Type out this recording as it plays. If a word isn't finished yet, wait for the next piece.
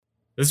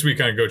This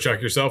week on Go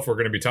Chuck Yourself, we're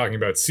going to be talking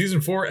about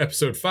Season 4,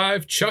 Episode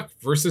 5, Chuck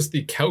versus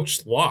the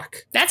Couch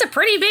Lock. That's a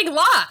pretty big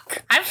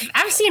lock.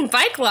 I've seen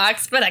bike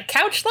locks, but a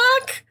couch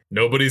lock?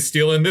 Nobody's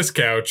stealing this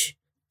couch.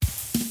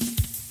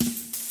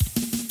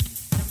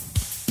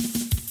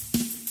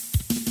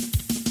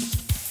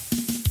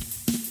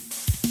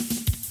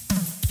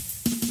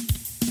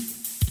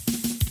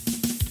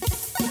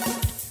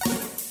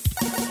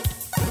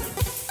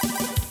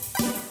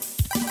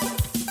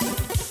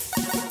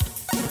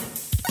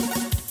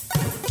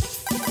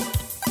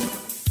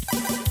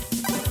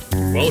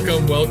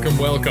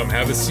 Welcome.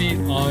 Have a seat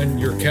on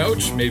your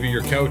couch. Maybe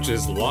your couch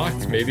is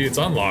locked. Maybe it's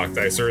unlocked.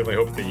 I certainly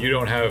hope that you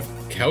don't have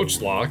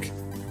couch lock.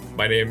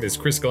 My name is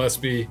Chris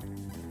Gillespie.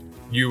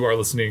 You are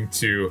listening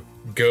to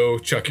Go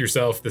Chuck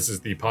Yourself. This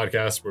is the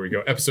podcast where we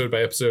go episode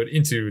by episode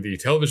into the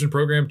television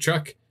program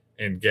Chuck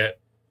and get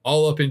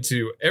all up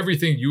into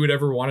everything you would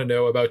ever want to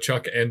know about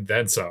Chuck and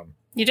then some.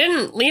 You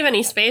didn't leave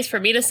any space for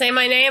me to say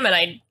my name, and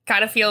I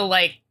kind of feel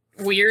like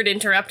weird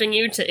interrupting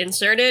you to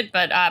insert it,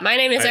 but my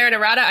name is Aaron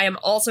Arata. I am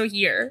also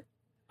here.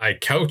 I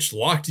couch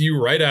locked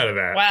you right out of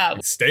that. Wow.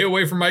 Stay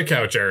away from my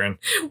couch, Aaron.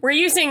 We're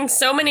using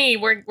so many,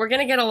 we're going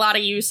to get a lot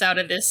of use out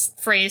of this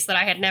phrase that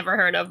I had never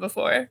heard of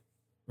before.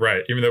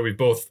 Right. Even though we've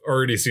both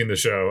already seen the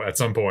show at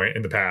some point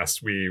in the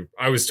past,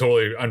 I was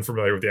totally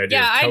unfamiliar with the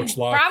idea of couch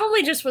lock. I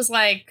probably just was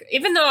like,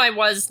 even though I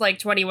was like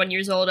 21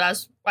 years old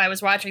as I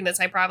was watching this,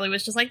 I probably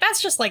was just like,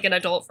 that's just like an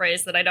adult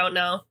phrase that I don't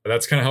know.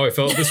 That's kind of how I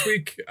felt this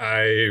week.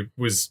 I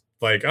was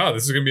like, oh,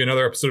 this is going to be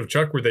another episode of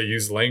Chuck where they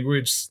use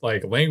language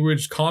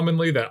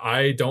commonly that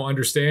I don't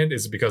understand.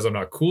 Is it because I'm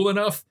not cool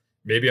enough?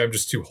 Maybe I'm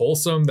just too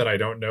wholesome that I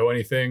don't know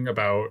anything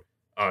about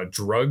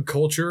drug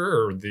culture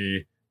or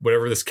the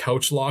whatever this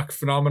couch lock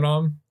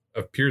phenomenon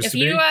appears to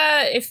be.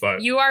 If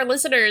you, our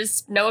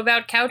listeners, know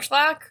about couch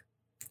lock,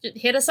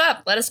 hit us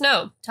up. Let us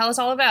know. Tell us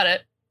all about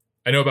it.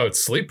 I know about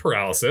sleep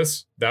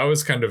paralysis. That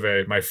was kind of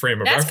my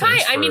frame of reference.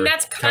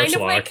 That's kind of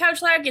like couch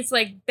lock. It's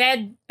like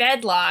bed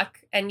lock,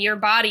 and your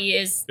body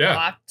is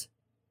locked.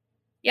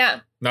 Yeah.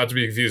 Not to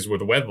be confused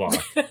with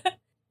wedlock.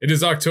 It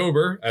is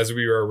October as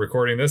we are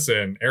recording this,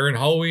 and Aaron,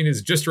 Halloween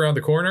is just around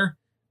the corner.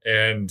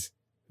 And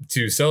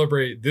to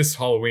celebrate this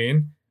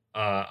Halloween,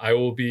 I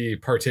will be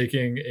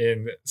partaking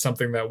in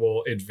something that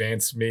will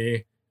advance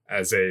me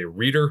as a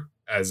reader,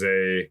 as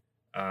a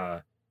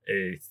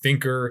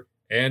thinker,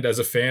 and as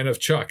a fan of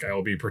Chuck. I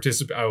will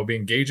be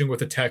engaging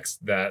with a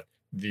text that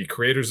the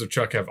creators of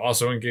Chuck have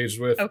also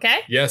engaged with. Okay.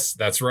 Yes,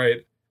 that's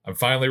right. I'm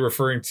finally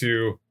referring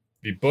to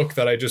the book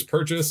that I just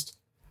purchased.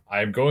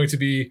 I'm going to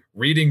be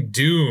reading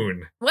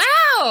Dune.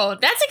 Wow,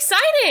 that's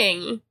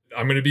exciting.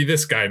 I'm going to be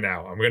this guy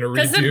now. I'm going to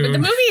read Dune. Because the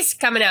movie's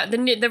coming out.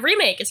 The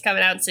remake is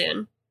coming out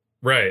soon.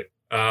 Right.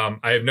 I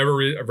have never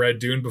read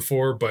Dune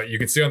before, but you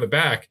can see on the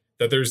back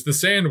that there's the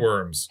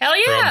sandworms. Hell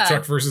yeah! From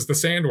Chuck versus the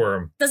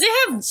Sandworm. Does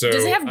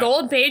it have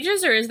gold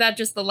pages, or is that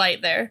just the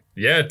light there?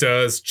 Yeah, it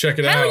does. Check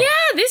it out. Hell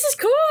yeah! This is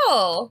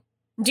cool.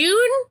 Dune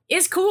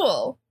is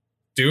cool.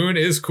 Dune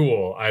is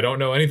cool. I don't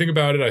know anything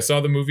about it. I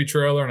saw the movie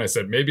trailer and I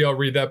said maybe I'll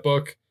read that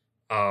book.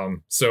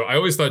 So I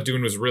always thought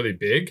Dune was really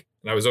big,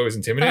 and I was always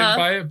intimidated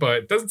by it, but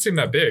it doesn't seem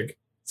that big.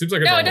 Seems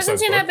like it doesn't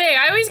seem that big.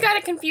 I always got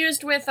it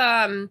confused with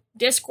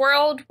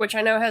Discworld, which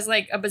I know has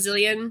like a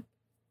bazillion.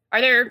 Are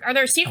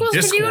there sequels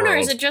to Dune, or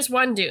is it just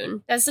one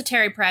Dune? That's the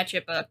Terry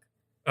Pratchett book.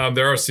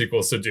 There are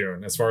sequels to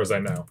Dune, as far as I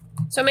know.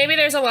 So maybe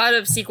there's a lot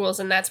of sequels,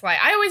 and that's why.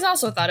 I always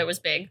also thought it was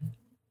big.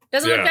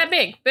 Doesn't look that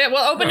big. But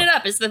we'll open it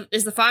up. Is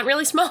the font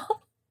really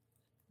small?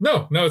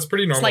 No, it's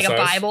pretty normal size. It's like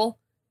size. a Bible.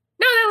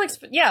 No, that looks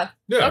yeah.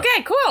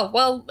 Okay, cool.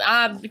 Well,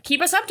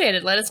 keep us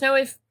updated. Let us know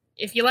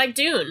if you like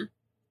Dune.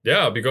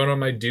 Yeah, I'll be going on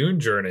my Dune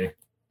journey.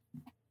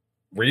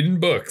 Reading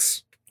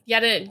books. You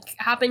gotta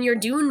hop in your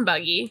Dune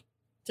buggy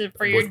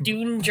for your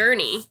Dune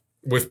journey.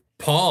 With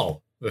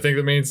Paul.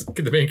 The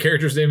main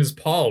character's name is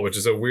Paul, which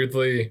is a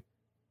weirdly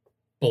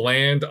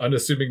bland,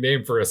 unassuming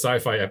name for a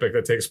sci-fi epic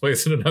that takes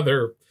place in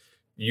another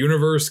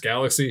universe,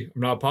 galaxy.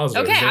 I'm not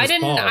positive. Okay,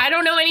 I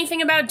don't know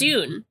anything about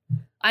Dune.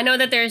 I know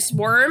that there's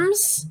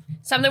worms,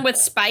 something with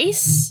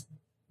spice.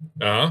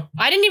 Uh-huh.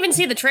 I didn't even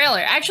see the trailer.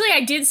 Actually,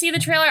 I did see the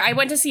trailer. I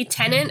went to see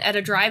Tenet at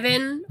a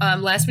drive-in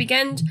last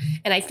weekend,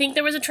 and I think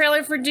there was a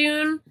trailer for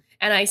Dune,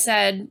 and I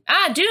said,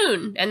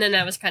 Dune, and then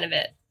that was kind of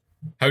it.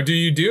 How do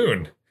you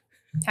Dune?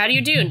 How do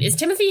you Dune? Is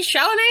Timothée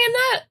Chalamet in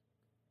that?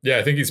 Yeah,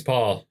 I think he's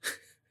Paul.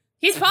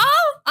 He's Paul?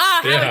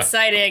 How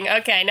exciting.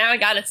 Okay, now I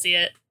gotta see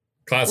it.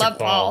 Classic Love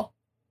Paul.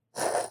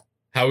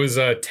 How is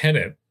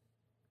Tenet?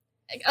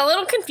 A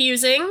little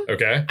confusing.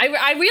 Okay.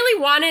 I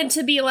really wanted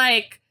to be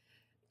like,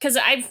 because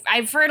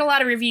I've heard a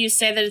lot of reviews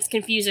say that it's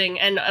confusing,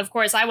 and of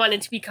course I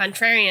wanted to be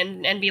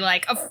contrarian and be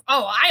like,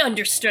 I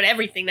understood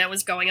everything that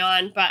was going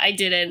on, but I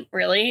didn't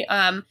really.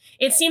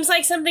 It seems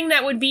like something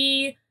that would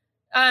be,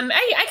 I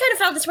kind of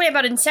felt this way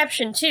about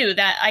Inception too,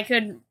 that I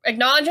could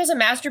acknowledge as a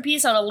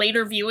masterpiece on a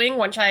later viewing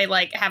once I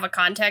like have a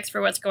context for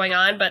what's going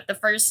on, but the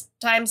first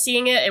time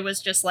seeing it, it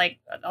was just like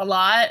a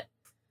lot.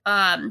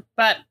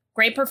 But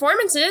great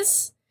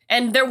performances.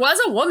 And there was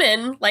a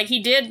woman, like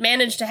he did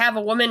manage to have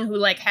a woman who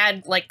like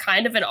had like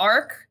kind of an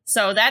arc.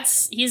 So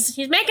he's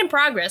making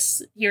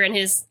progress here in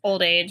his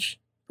old age.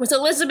 With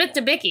Elizabeth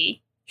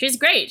Debicki. She's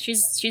great.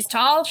 She's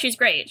tall. She's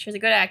great. She's a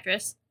good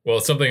actress. Well,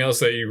 something else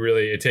that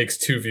it takes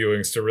 2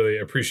 viewings to really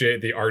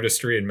appreciate the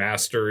artistry and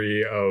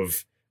mastery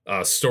of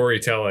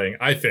storytelling,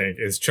 I think,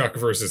 is Chuck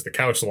versus the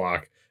Couch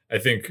Lock. I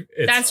think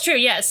that's true.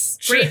 Yes,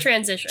 great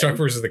transition. Chuck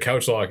versus the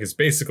Couch Lock is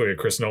basically a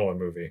Chris Nolan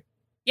movie.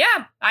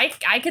 Yeah,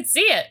 I could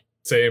see it.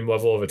 Same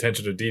level of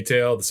attention to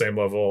detail, the same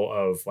level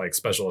of like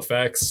special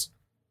effects,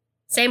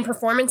 same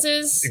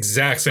performances.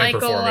 Exact same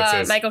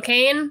performances. Michael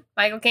Caine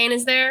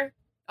is there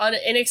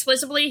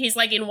inexplicably. He's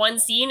like in one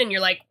scene, and you're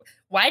like,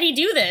 why'd he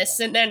do this?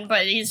 And then,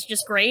 but he's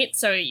just great.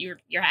 So you're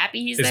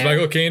happy he's there. Is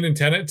Michael Caine in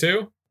Tenet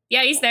too?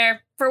 Yeah, he's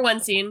there for one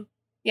scene.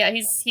 Yeah,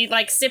 he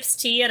like sips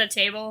tea at a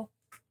table.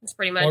 It's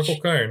pretty much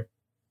Michael Caine.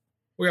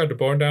 We had to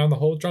burn down the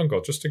whole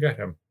jungle just to get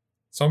him.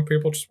 Some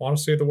people just want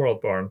to see the world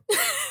burn.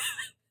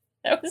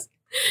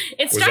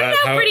 It started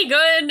out pretty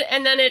good,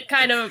 and then it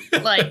kind of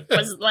like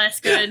was less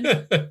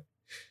good.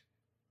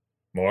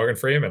 Morgan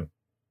Freeman.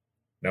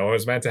 No one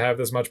was meant to have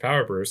this much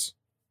power, Bruce.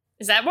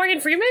 Is that Morgan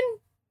Freeman?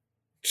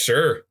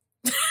 Sure.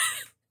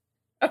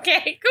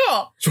 Okay,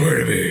 cool. Swear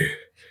to me.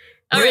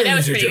 All right, that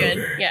was pretty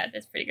good. Yeah,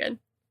 that's pretty good.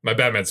 My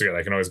Batman's good.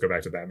 I can always go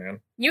back to Batman.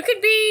 You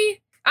could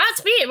be...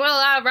 speed.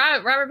 Well,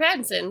 Robert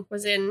Pattinson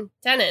was in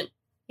Tenet.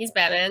 He's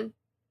Batman.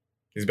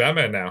 He's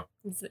Batman now.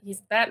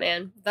 He's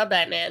Batman. The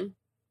Batman.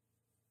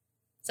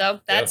 So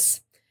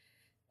that's...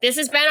 This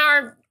has been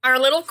our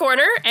little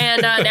corner,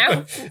 and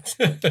now it's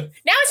time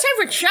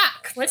for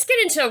Chuck. Let's get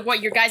into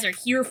what you guys are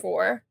here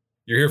for.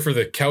 You're here for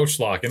the Couch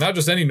Lock, and not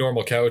just any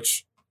normal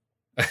couch.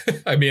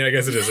 I mean, I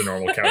guess it is a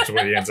normal couch,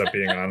 what he ends up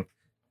being on.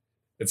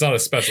 It's not a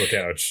special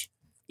couch.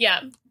 Yeah.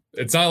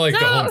 It's not like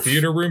the home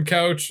theater room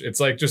couch. It's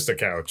like just a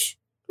couch.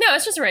 No,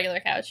 it's just a regular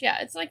couch.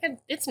 Yeah, it's like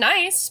it's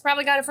nice.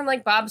 Probably got it from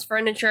like Bob's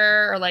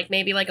Furniture or like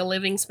maybe like a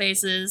Living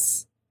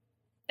Spaces.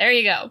 There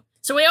you go.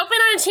 So we open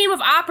on a team of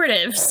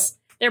operatives.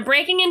 They're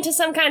breaking into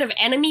some kind of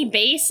enemy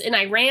base in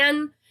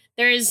Iran.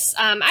 There's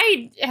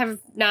I have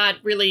not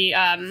really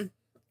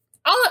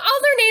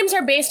all their names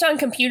are based on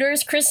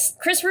computers.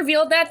 Chris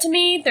revealed that to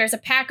me. There's a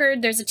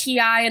Packard, there's a TI,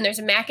 and there's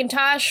a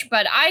Macintosh,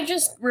 but I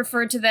just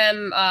refer to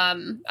them,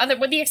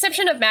 with the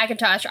exception of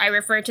Macintosh, I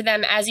refer to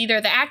them as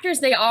either the actors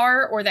they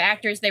are or the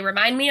actors they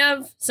remind me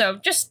of. So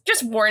just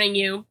warning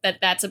you that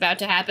that's about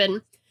to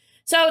happen.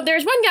 So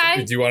there's one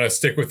guy. Do you want to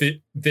stick with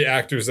the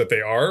actors that they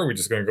are? Or are we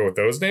just going to go with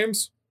those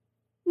names?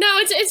 No,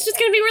 it's just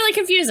going to be really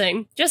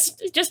confusing.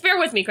 Just bear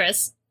with me,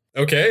 Chris.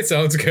 Okay,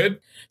 sounds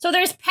good. So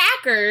there's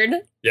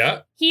Packard.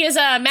 Yeah. He is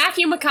a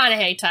Matthew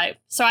McConaughey type.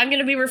 So I'm going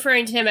to be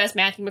referring to him as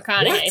Matthew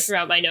McConaughey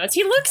throughout my notes.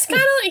 He looks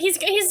kind of, he's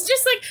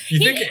just like... You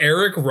think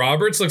Eric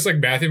Roberts looks like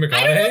Matthew McConaughey?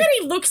 I don't know that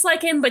he looks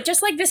like him, but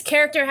just like this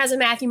character has a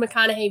Matthew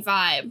McConaughey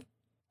vibe.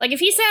 Like if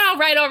he said, all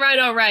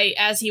right,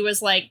 as he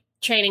was like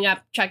training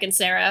up Chuck and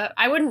Sarah,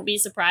 I wouldn't be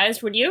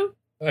surprised, would you?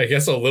 I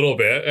guess a little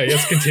bit. I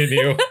guess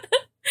continue.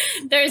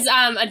 There's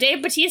a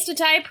Dave Bautista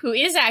type who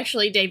is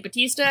actually Dave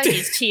Bautista.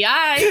 He's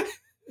T.I.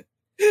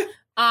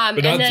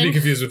 But not to be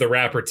confused with the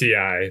rapper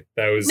T.I.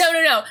 That was no.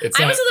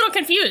 I was a little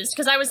confused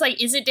because I was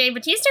like, is it Dave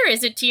Bautista or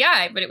is it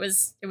T.I.? But it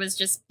was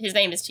just his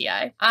name is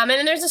T.I. And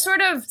then there's a sort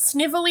of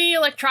snivelly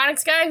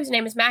electronics guy whose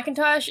name is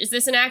Macintosh. Is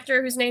this an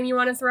actor whose name you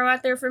want to throw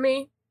out there for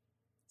me?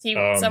 Is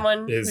he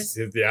someone?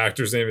 The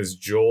actor's name is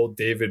Joel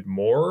David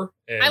Moore.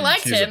 And I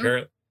liked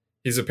him.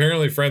 He's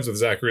apparently friends with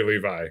Zachary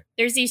Levi.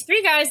 There's these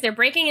 3 guys. They're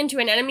breaking into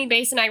an enemy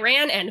base in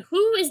Iran, and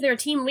who is their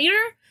team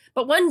leader?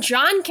 But one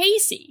John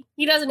Casey.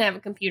 He doesn't have a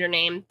computer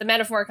name. The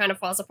metaphor kind of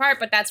falls apart,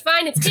 but that's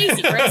fine. It's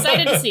Casey. We're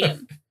excited to see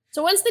him.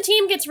 So once the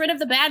team gets rid of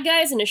the bad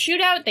guys in a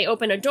shootout, they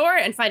open a door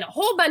and find a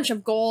whole bunch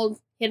of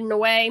gold hidden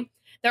away.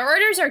 Their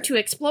orders are to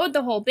explode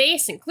the whole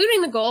base,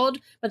 including the gold,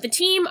 but the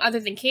team, other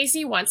than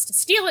Casey, wants to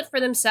steal it for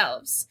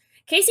themselves.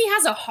 Casey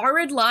has a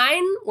horrid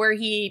line where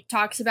he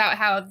talks about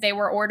how they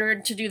were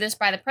ordered to do this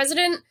by the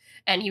president,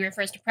 and he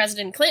refers to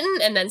President Clinton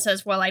and then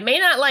says, well, I may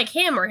not like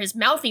him or his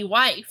mouthy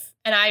wife.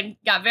 And I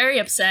got very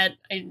upset.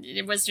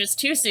 It was just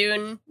too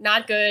soon.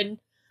 Not good.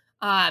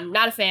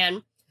 Not a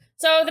fan.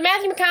 So the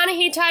Matthew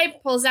McConaughey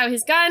type pulls out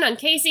his gun on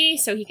Casey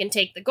so he can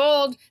take the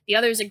gold. The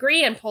others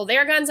agree and pull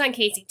their guns on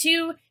Casey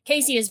too.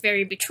 Casey is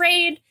very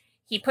betrayed.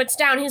 He puts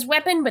down his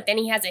weapon, but then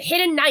he has a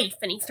hidden knife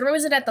and he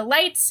throws it at the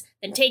lights,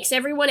 then takes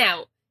everyone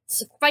out.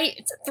 It's a fight.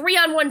 It's a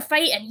 3-on-1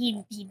 fight, and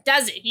he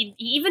does it. He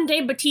even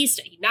Dave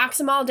Bautista. He knocks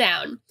them all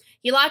down.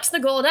 He locks the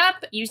gold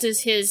up,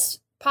 uses his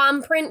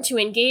palm print to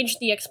engage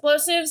the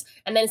explosives,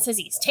 and then says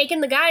he's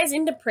taken the guys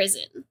into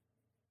prison.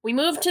 We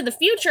move to the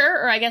future,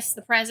 or I guess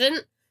the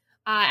present,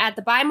 at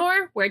the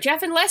Bymore, where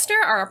Jeff and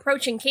Lester are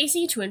approaching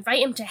Casey to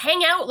invite him to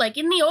hang out like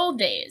in the old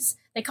days.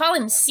 They call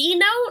him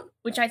C-Note,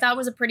 which I thought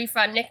was a pretty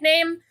fun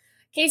nickname.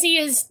 Casey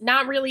is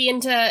not really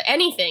into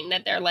anything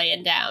that they're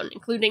laying down,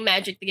 including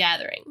Magic the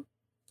Gathering.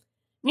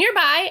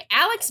 Nearby,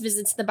 Alex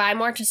visits the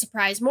Bymore to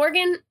surprise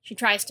Morgan. She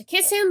tries to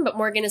kiss him, but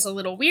Morgan is a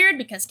little weird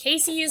because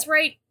Casey is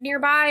right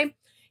nearby.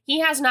 He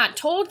has not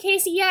told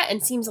Casey yet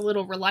and seems a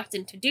little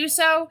reluctant to do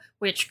so,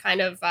 which kind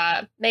of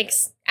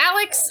makes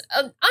Alex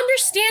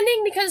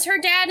understanding because her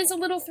dad is a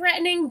little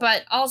threatening,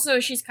 but also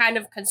she's kind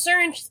of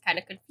concerned, she's kind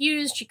of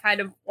confused, she kind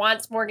of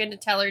wants Morgan to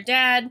tell her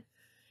dad.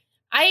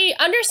 I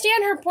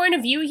understand her point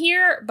of view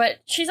here, but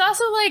she's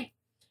also like,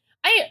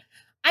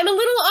 I'm a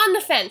little on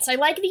the fence. I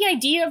like the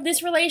idea of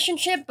this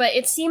relationship, but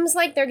it seems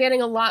like they're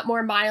getting a lot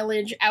more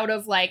mileage out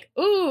of like,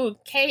 ooh,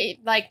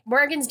 like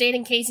Morgan's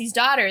dating Casey's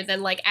daughter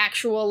than like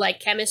actual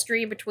like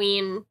chemistry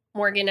between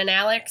Morgan and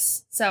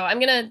Alex. So I'm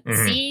gonna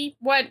see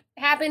what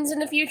happens in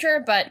the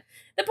future. But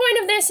the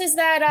point of this is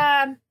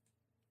that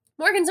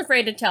Morgan's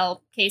afraid to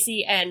tell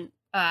Casey, and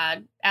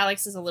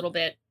Alex is a little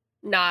bit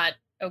not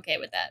okay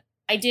with that.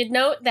 I did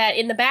note that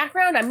in the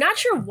background, I'm not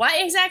sure what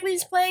exactly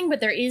is playing, but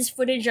there is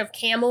footage of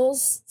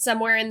camels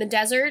somewhere in the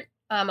desert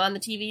on the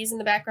TVs in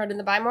the background in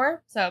the Bymore.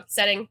 So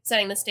setting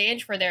the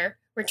stage for their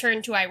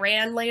return to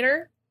Iran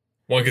later.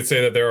 One could say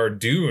that there are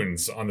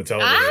dunes on the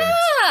television.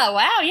 Ah,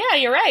 wow, yeah,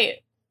 you're right.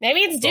 Maybe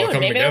it's Dune.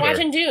 Maybe they're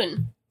watching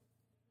Dune.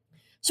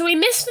 So we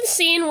missed the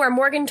scene where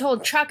Morgan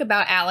told Chuck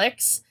about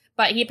Alex,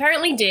 but he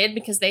apparently did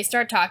because they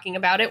start talking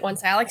about it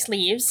once Alex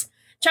leaves.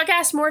 Chuck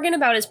asks Morgan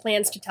about his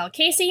plans to tell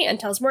Casey and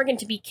tells Morgan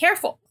to be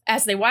careful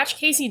as they watch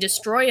Casey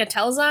destroy a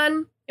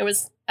Telzon. That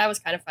was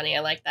kind of funny. I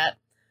like that.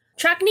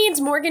 Chuck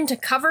needs Morgan to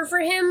cover for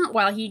him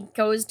while he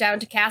goes down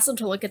to Castle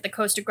to look at the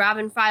Costa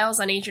Graven files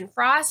on Agent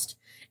Frost.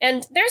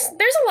 And there's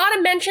a lot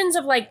of mentions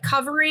of like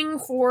covering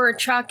for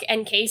Chuck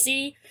and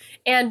Casey,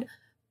 and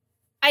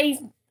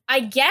I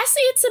guess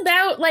it's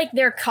about, like,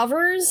 their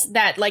covers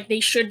that, like,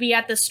 they should be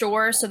at the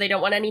store so they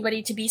don't want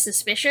anybody to be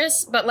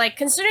suspicious. But, like,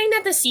 considering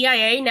that the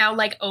CIA now,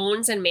 like,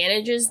 owns and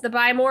manages the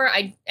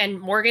Bymore, and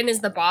Morgan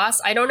is the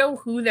boss, I don't know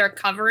who they're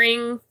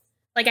covering.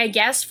 Like, I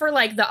guess for,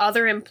 like, the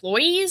other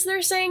employees,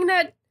 they're saying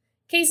that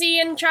Casey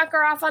and Chuck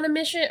are off on a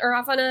mission, or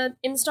off on a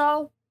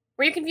install.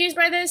 Were you confused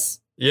by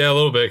this? Yeah, a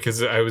little bit,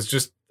 because I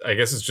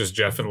guess it's just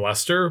Jeff and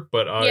Lester,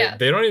 but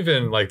they don't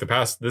even, like, the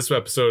past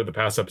episode,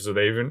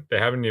 they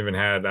haven't even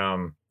had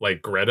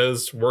like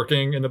Greta's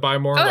working in the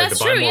Bymore. Oh, like that's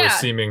the Bymore true, yeah. is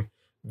seeming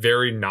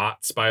very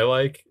not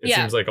spy-like. It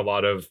seems like a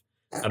lot of,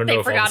 I don't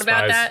know if all the spies forgot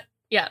about that.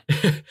 Yeah.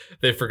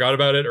 they forgot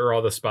about it, or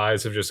all the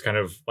spies have just kind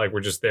of like, we're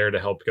just there to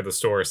help get the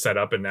store set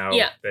up, and now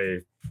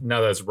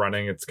now that it's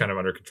running, it's kind of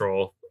under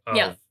control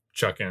of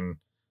Chuck and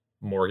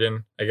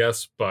Morgan, I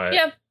guess. But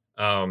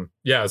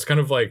it's kind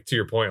of like, to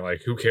your point,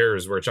 like, who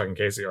cares where Chuck and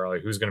Casey are?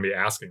 Like, who's going to be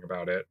asking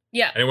about it?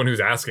 Yeah. Anyone who's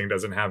asking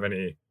doesn't have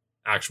any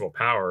actual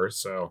power,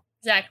 so.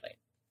 Exactly.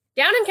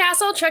 Down in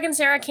Castle, Chuck and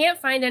Sarah can't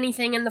find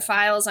anything in the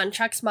files on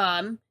Chuck's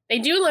mom. They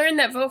do learn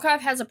that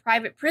Volkov has a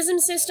private prison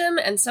system,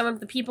 and some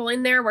of the people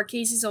in there were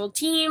Casey's old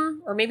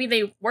team, or maybe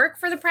they work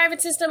for the private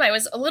system. I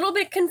was a little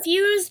bit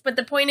confused, but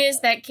the point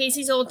is that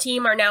Casey's old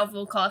team are now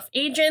Volkov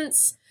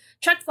agents.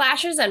 Chuck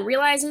flashes and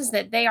realizes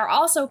that they are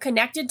also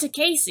connected to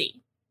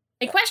Casey.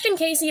 They question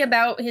Casey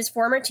about his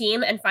former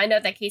team and find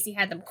out that Casey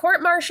had them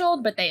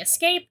court-martialed, but they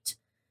escaped.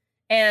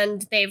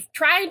 And they've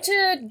tried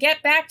to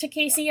get back to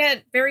Casey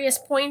at various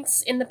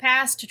points in the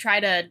past to try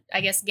to,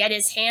 I guess, get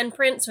his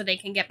handprint so they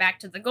can get back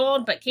to the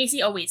gold, but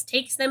Casey always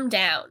takes them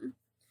down.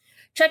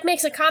 Chuck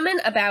makes a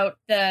comment about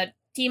the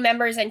team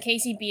members and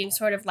Casey being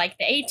sort of like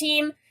the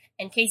A-team,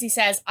 and Casey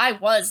says, "I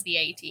was the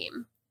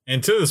A-team."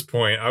 And to this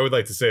point, I would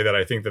like to say that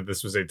I think that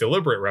this was a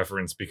deliberate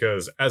reference,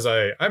 because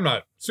I'm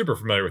not super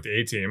familiar with the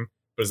A-team,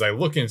 but as I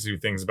look into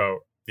things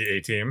about the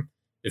A-team,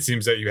 it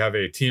seems that you have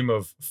a team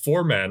of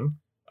 4 men.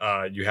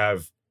 You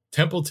have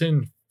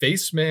Templeton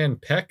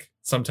Faceman Peck,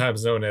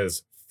 sometimes known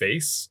as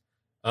Face.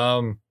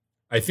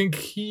 I think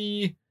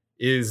he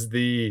is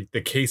the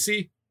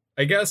Casey,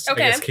 I guess.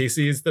 Okay. I guess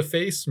Casey is the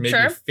Face. Maybe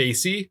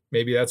Facey.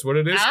 Maybe that's what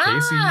it is.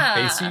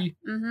 Casey.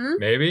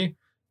 Maybe.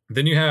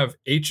 Then you have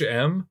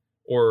HM,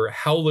 or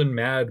Howlin'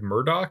 Mad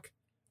Murdoch,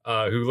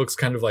 who looks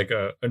kind of like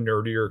a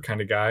nerdier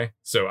kind of guy.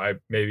 So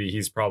maybe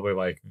he's probably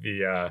like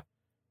the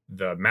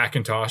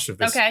Macintosh of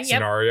this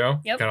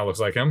scenario. Kind of looks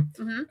like him.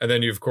 And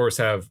then you, of course,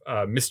 have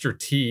Mr.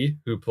 T,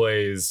 who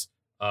plays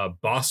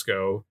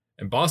Bosco.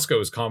 And Bosco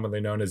is commonly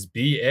known as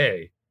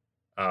BA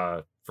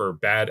for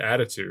bad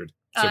attitude.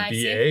 So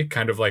BA,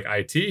 kind of like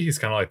IT. He's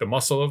kind of like the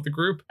muscle of the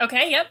group.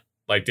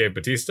 Like Dave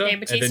Bautista.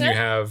 And then you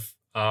have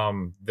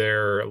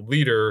their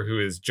leader, who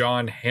is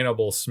John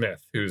Hannibal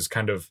Smith, who's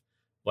kind of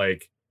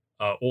like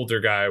older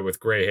guy with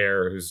gray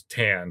hair who's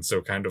tan.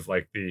 So kind of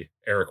like the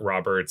Eric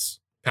Roberts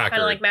Packer,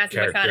 kind of like Matthew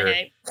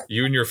McConaughey.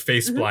 You and your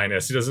face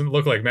blindness. He doesn't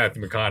look like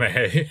Matthew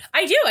McConaughey.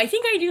 I do. I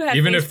think I do have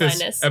even face if this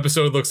blindness.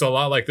 Episode looks a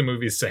lot like the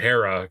movie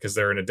Sahara because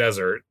they're in a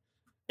desert.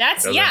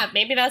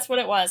 Maybe that's what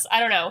it was. I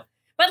don't know.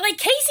 But like,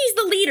 Casey's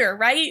the leader,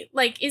 right?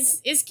 Like,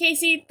 is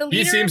Casey the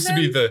leader? He seems to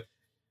be the.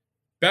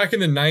 Back in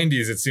the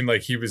 90s, it seemed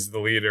like he was the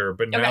leader,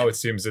 but now it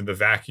seems in the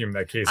vacuum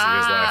that Casey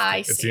has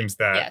left. It seems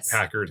that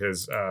Packard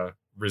has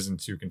risen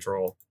to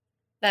control.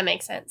 That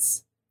makes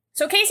sense.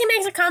 So Casey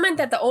makes a comment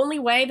that the only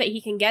way that he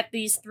can get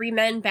these 3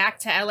 men back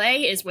to LA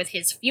is with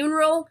his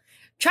funeral.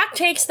 Chuck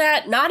takes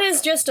that not as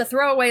just a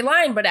throwaway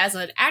line, but as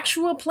an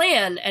actual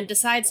plan and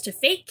decides to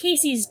fake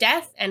Casey's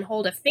death and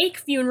hold a fake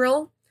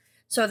funeral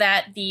so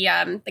that the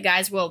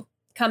guys will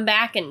come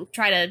back and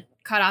try to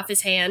cut off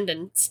his hand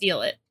and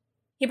steal it.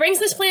 He brings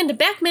this plan to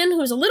Beckman,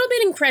 who's a little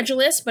bit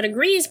incredulous, but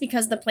agrees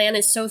because the plan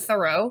is so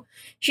thorough.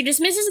 She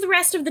dismisses the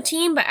rest of the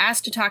team, but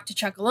asks to talk to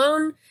Chuck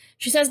alone.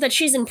 She says that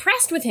she's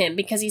impressed with him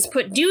because he's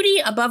put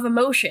duty above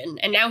emotion,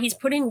 and now he's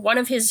putting one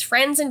of his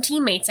friends and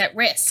teammates at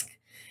risk.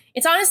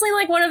 It's honestly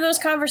like one of those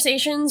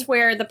conversations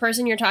where the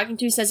person you're talking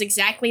to says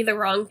exactly the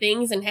wrong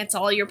things and hits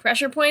all your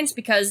pressure points,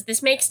 because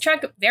this makes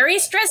Chuck very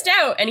stressed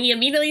out, and he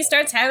immediately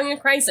starts having a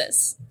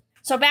crisis.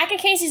 So back at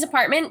Casey's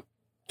apartment,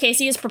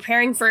 Casey is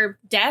preparing for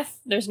death.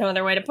 There's no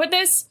other way to put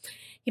this.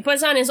 He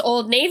puts on his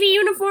old Navy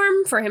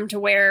uniform for him to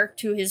wear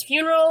to his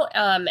funeral,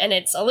 and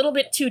it's a little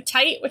bit too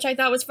tight, which I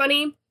thought was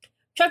funny.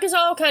 Chuck is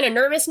all kind of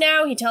nervous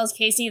now. He tells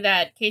Casey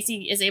that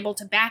Casey is able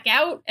to back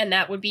out, and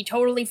that would be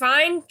totally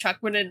fine. Chuck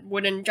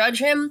wouldn't judge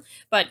him,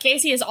 but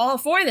Casey is all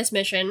for this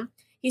mission.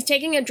 He's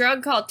taking a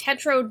drug called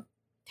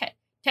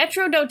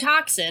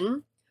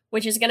tetrodotoxin,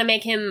 which is going to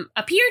make him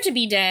appear to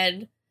be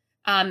dead,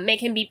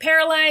 make him be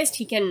paralyzed.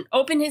 He can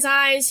open his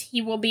eyes. He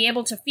will be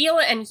able to feel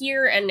and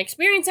hear and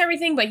experience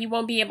everything, but he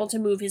won't be able to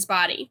move his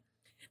body.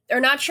 They're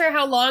not sure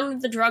how long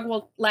the drug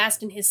will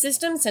last in his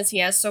system, since he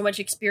has so much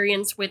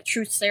experience with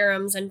truth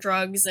serums and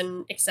drugs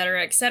and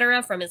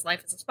etc. from his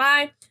life as a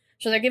spy.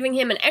 So they're giving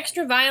him an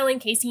extra vial in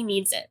case he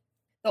needs it.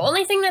 The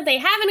only thing that they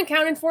haven't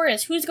accounted for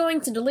is who's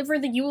going to deliver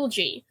the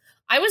eulogy.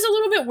 I was a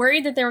little bit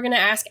worried that they were going to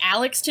ask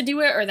Alex to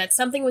do it, or that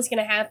something was going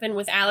to happen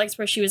with Alex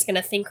where she was going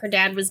to think her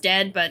dad was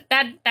dead, but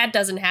that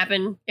doesn't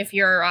happen. If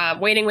you're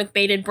waiting with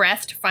bated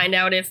breath to find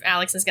out if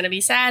Alex is going to be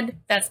sad,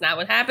 that's not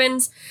what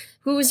happens.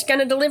 Who's going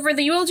to deliver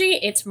the eulogy?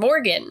 It's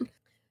Morgan.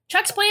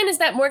 Chuck's plan is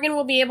that Morgan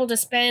will be able to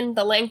spend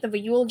the length of a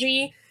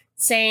eulogy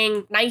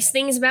saying nice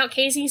things about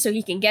Casey so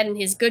he can get in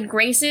his good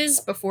graces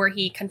before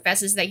he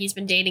confesses that he's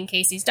been dating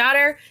Casey's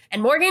daughter,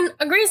 and Morgan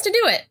agrees to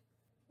do it.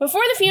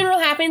 Before the funeral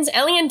happens,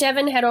 Ellie and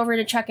Devin head over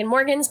to Chuck and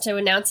Morgan's to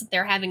announce that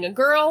they're having a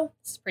girl.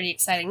 This is pretty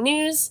exciting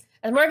news.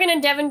 As Morgan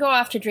and Devin go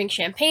off to drink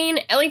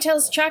champagne, Ellie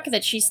tells Chuck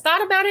that she's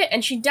thought about it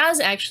and she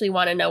does actually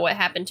want to know what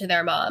happened to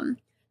their mom.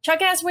 Chuck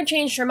asks what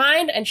changed her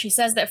mind, and she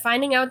says that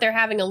finding out they're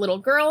having a little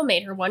girl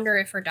made her wonder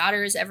if her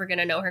daughter is ever going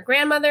to know her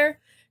grandmother.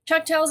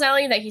 Chuck tells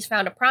Ellie that he's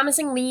found a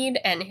promising lead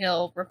and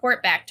he'll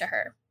report back to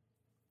her.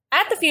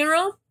 At the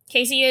funeral,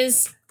 Casey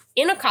is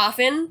in a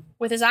coffin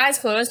with his eyes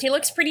closed. He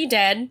looks pretty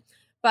dead,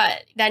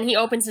 but then he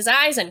opens his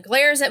eyes and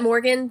glares at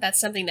Morgan. That's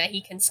something that he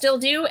can still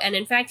do, and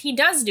in fact he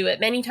does do it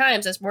many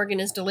times as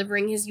Morgan is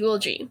delivering his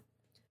eulogy.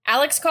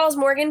 Alex calls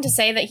Morgan to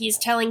say that he's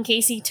telling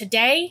Casey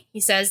today. He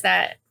says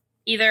that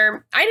I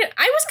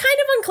was kind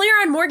of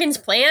unclear on Morgan's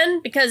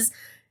plan, because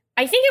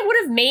I think it would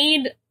have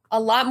made a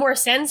lot more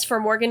sense for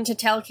Morgan to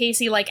tell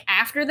Casey, like,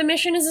 after the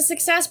mission is a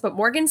success, but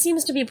Morgan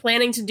seems to be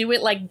planning to do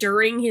it, like,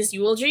 during his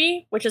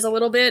eulogy, which is a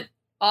little bit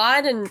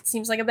odd and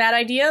seems like a bad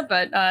idea,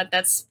 but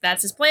that's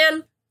his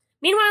plan.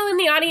 Meanwhile, in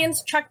the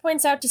audience, Chuck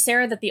points out to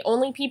Sarah that the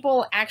only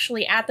people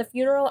actually at the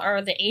funeral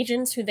are the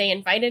agents who they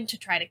invited to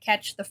try to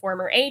catch the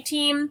former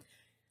A-team.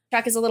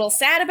 Chuck is a little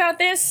sad about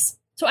this.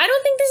 So I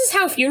don't think this is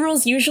how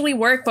funerals usually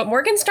work, but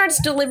Morgan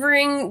starts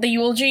delivering the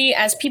eulogy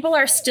as people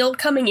are still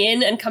coming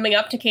in and coming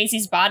up to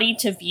Casey's body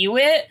to view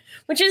it,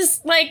 which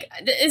is like,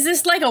 is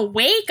this like a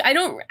wake? I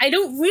don't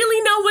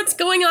really know what's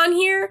going on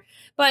here,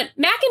 but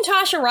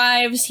Macintosh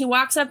arrives. He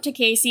walks up to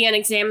Casey and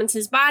examines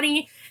his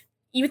body.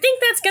 You would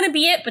think that's going to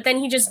be it, but then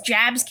he just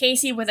jabs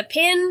Casey with a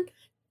pin,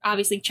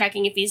 obviously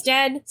checking if he's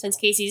dead. Since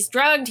Casey's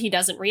drugged, he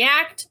doesn't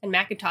react, and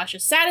Macintosh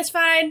is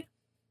satisfied.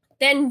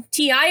 Then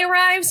T.I.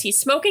 arrives. He's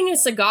smoking a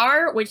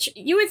cigar, which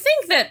you would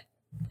think that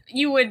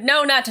you would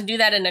know not to do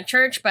that in a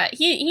church, but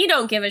he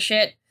don't give a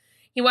shit.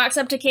 He walks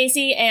up to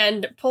Casey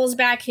and pulls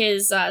back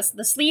his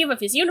the sleeve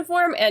of his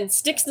uniform and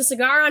sticks the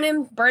cigar on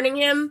him, burning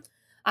him.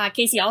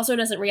 Casey also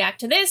doesn't react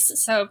to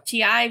this, so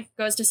T.I.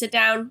 goes to sit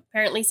down,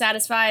 apparently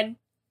satisfied.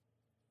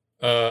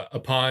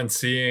 Upon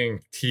seeing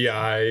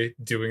T.I.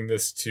 doing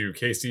this to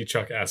Casey,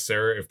 Chuck asks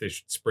Sarah if they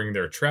should spring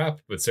their trap,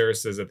 but Sarah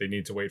says that they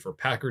need to wait for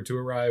Packard to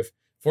arrive.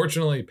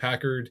 Fortunately,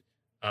 Packard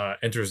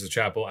enters the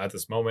chapel at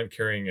this moment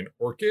carrying an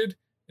orchid,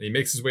 and he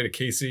makes his way to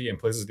Casey and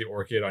places the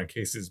orchid on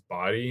Casey's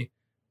body.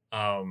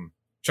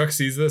 Chuck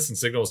sees this and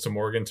signals to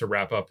Morgan to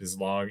wrap up his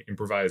long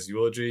improvised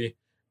eulogy,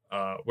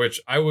 which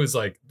I was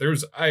like,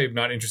 I am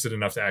not interested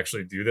enough to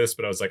actually do this,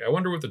 but I was like, I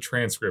wonder what the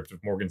transcript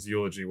of Morgan's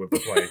eulogy would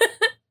look like.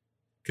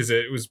 Because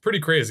it was pretty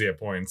crazy at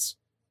points.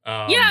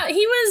 Yeah,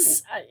 he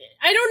was,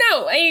 I don't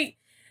know,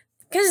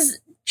 because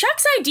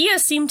Chuck's idea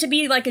seemed to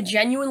be like a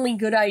genuinely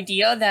good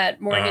idea that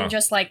Morgan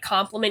just like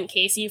compliment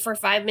Casey for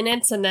 5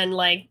 minutes and then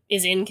like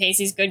is in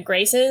Casey's good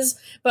graces.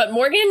 But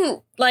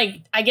Morgan,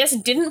 like, I guess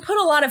didn't put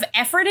a lot of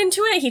effort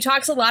into it. He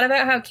talks a lot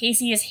about how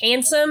Casey is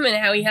handsome and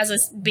how he has a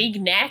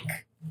big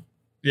neck.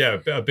 Yeah,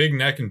 a big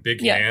neck and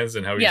big hands,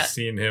 and how he's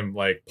seen him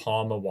like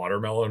palm a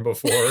watermelon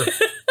before.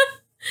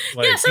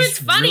 Like, yeah, so it's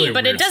just funny, really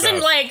but it weird doesn't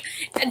stuff. like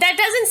that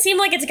doesn't seem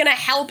like it's gonna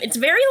help. It's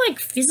very like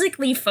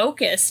physically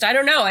focused. I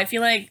don't know. I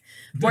feel like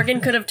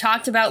Morgan could have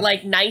talked about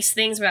like nice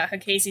things about how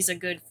Casey's a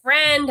good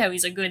friend, how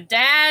he's a good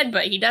dad,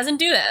 but he doesn't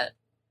do that.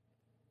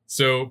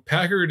 So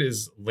Packard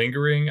is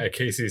lingering at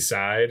Casey's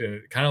side, and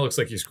it kind of looks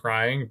like he's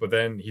crying, but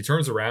then he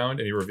turns around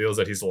and he reveals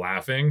that he's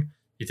laughing.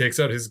 He takes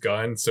out his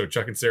gun, so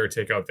Chuck and Sarah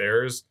take out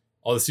theirs.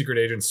 All the secret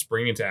agents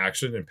spring into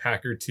action, and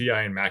Packard,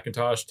 T.I., and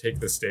McIntosh take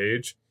the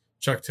stage.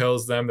 Chuck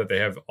tells them that they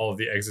have all of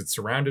the exits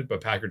surrounded,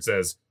 but Packard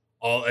says,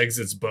 all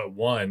exits but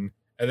one,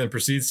 and then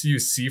proceeds to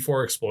use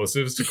C4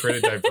 explosives to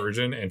create a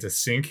diversion and to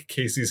sink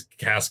Casey's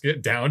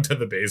casket down to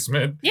the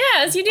basement. Yeah,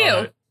 as you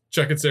do.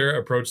 Chuck and Sarah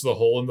approach the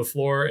hole in the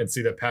floor and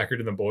see that Packard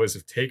and the boys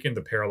have taken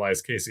the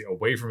paralyzed Casey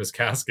away from his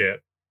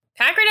casket.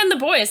 Packard and the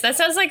Boys. That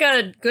sounds like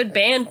a good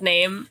band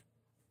name.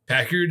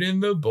 Packard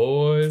and the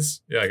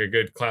boys. Yeah, like a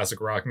good classic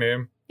rock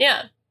name.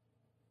 Yeah.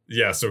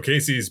 Yeah, so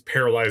Casey's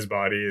paralyzed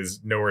body is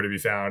nowhere to be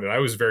found, and I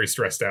was very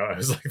stressed out. I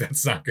was like,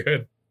 that's not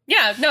good.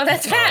 Yeah, no,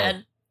 that's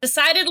bad.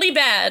 Decidedly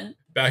bad.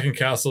 Back in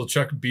Castle,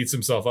 Chuck beats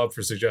himself up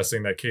for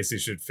suggesting that Casey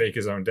should fake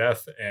his own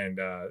death, and,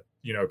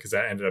 because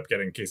that ended up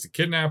getting Casey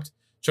kidnapped.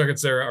 Chuck and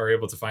Sarah are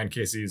able to find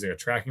Casey using a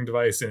tracking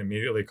device and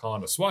immediately call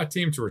on a SWAT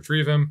team to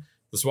retrieve him.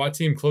 The SWAT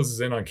team closes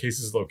in on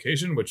Casey's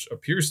location, which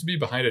appears to be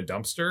behind a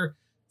dumpster.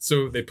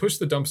 So they push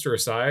the dumpster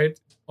aside,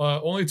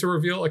 only to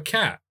reveal a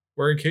cat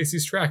wearing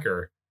Casey's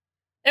tracker.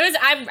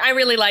 I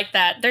really like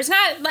that. There's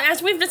not,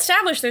 as we've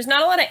established, there's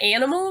not a lot of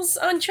animals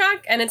on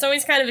Chuck, and it's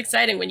always kind of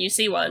exciting when you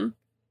see one.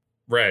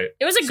 Right.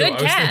 It was a good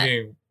cat. I was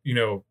thinking,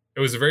 it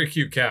was a very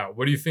cute cat.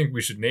 What do you think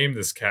we should name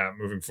this cat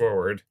moving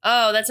forward?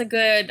 Oh, that's a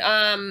good,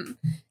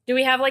 do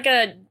we have like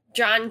a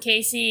John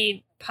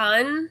Casey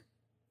pun?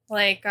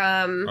 Like,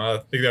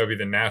 I think that would be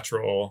the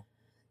natural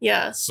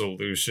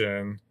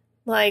solution.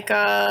 Like,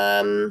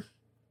 Catsy.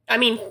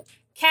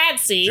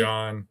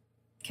 John.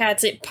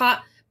 Catsy.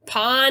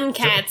 Pawn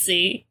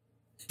Catsy.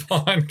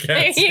 Pawn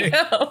Catsy. There you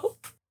go.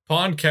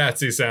 Pawn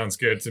Catsy sounds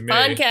good to me.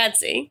 Pawn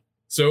Catsy.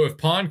 So if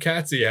Pawn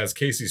Catsy has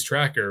Casey's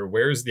tracker,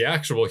 where's the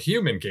actual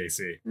human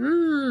Casey?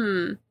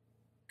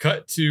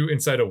 Cut to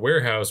inside a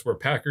warehouse where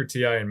Packard,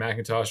 T.I., and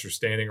McIntosh are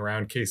standing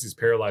around Casey's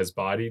paralyzed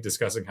body,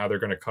 discussing how they're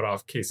going to cut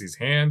off Casey's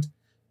hand.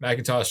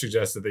 McIntosh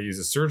suggests that they use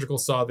a surgical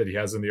saw that he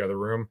has in the other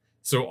room.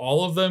 So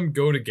all of them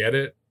go to get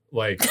it.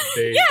 Like,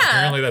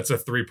 apparently that's a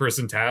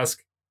 3-person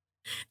task.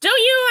 Don't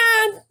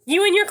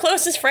you and your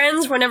closest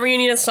friends, whenever you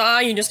need a saw,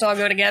 you just all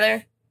go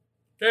together?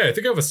 Yeah, I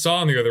think I have a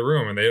saw in the other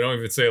room, and they don't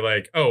even say,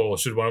 like, oh, well,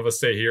 should one of us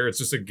stay here? It's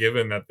just a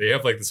given that they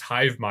have, like, this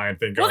hive mind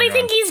thing going on. Well, they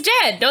think he's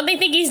dead. Don't they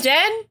think he's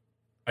dead?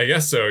 I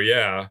guess so,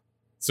 yeah.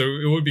 So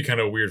it would be kind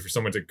of weird for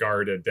someone to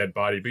guard a dead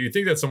body, but you'd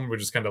think that someone would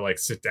just kind of, like,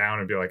 sit down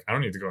and be like, I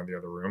don't need to go in the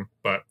other room.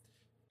 But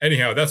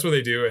anyhow, that's what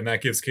they do, and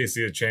that gives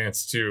Casey a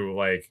chance to,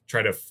 like,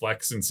 try to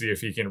flex and see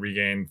if he can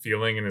regain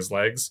feeling in his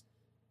legs.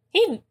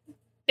 He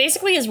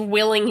basically is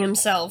willing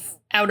himself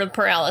out of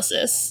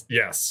paralysis.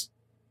 Yes.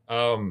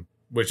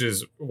 Which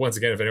is, once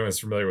again, if anyone's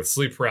familiar with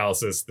sleep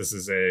paralysis, this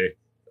is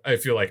I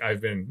feel like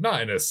I've been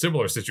not in a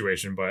similar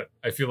situation, but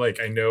I feel like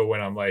I know when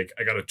I'm like,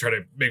 I gotta try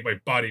to make my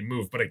body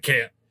move, but I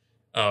can't.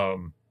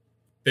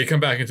 They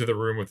come back into the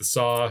room with the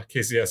saw.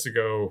 Casey has to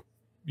go,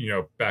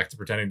 back to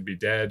pretending to be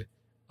dead.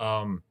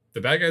 The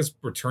bad guys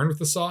return with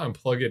the saw and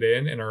plug it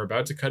in and are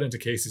about to cut into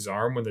Casey's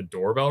arm when the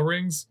doorbell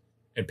rings.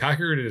 And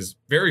Packard is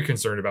very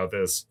concerned about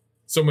this,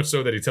 so much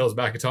so that he tells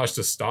McIntosh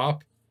to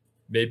stop.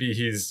 Maybe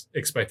he's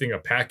expecting a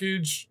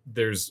package.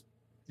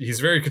 He's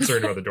very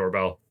concerned about the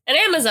doorbell. An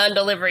Amazon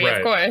delivery, right.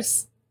 Of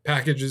course.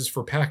 Packages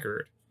for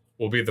Packard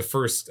will be the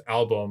first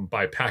album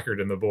by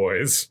Packard and the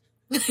Boys.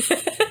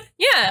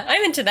 Yeah,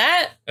 I'm into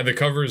that. And the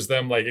cover is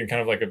them like in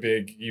kind of like a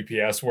big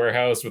UPS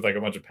warehouse with like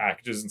a bunch of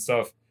packages and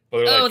stuff.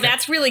 But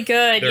that's really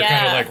good. They're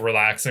kind of like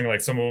relaxing. Like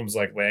some of them's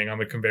like laying on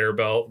the conveyor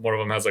belt. One of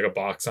them has like a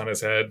box on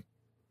his head.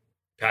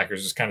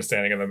 Packard's just kind of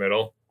standing in the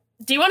middle.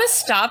 Do you want to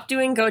stop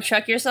doing Go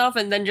Chuck Yourself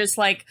and then just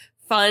like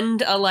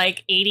fund a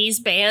like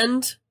 80s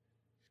band?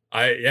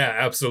 Yeah,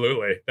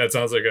 absolutely. That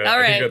sounds like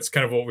I think that's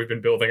kind of what we've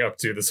been building up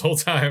to this whole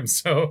time.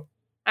 So,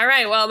 all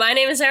right. Well, my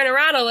name is Aaron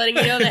Arado, letting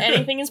you know that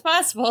anything is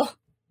possible.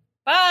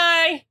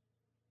 Bye.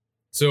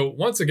 So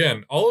once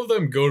again, all of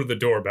them go to the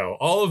doorbell.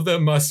 All of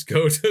them must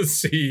go to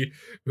see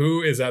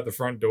who is at the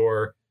front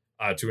door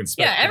to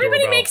inspect. Yeah,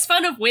 everybody makes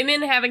fun of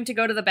women having to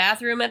go to the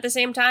bathroom at the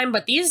same time,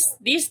 but these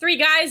 3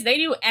 guys, they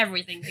do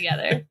everything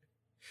together.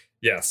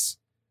 Yes.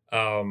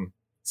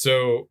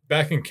 So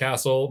back in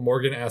Castle,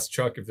 Morgan asks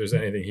Chuck if there's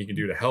anything he can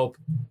do to help.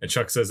 And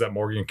Chuck says that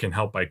Morgan can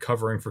help by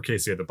covering for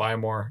Casey at the Buy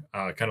More,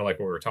 kind of like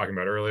what we were talking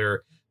about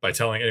earlier, by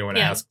telling anyone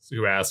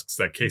who asks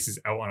that Casey's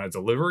out on a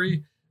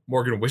delivery.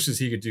 Morgan wishes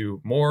he could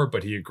do more,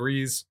 but he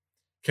agrees.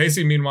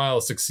 Casey,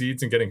 meanwhile,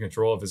 succeeds in getting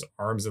control of his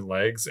arms and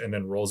legs and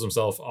then rolls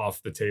himself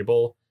off the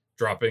table,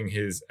 dropping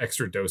his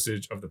extra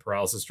dosage of the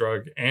paralysis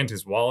drug and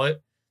his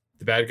wallet.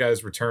 The bad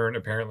guys return.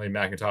 Apparently,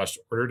 McIntosh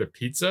ordered a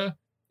pizza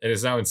and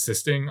is now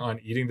insisting on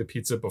eating the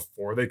pizza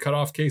before they cut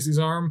off Casey's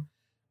arm.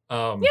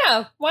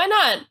 Yeah, why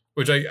not?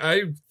 Which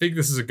I think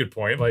this is a good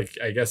point. Like,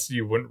 I guess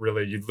you'd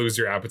lose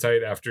your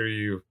appetite after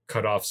you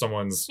cut off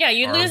someone's Yeah,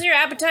 you'd arm. lose your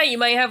appetite. You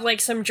might have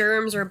like some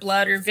germs or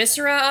blood or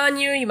viscera on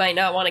you. You might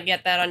not want to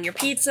get that on your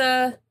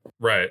pizza.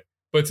 Right.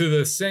 But to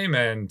the same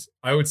end,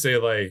 I would say,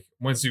 like,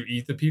 once you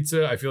eat the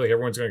pizza, I feel like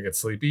everyone's going to get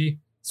sleepy.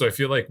 So I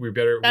feel like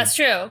That's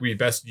true. We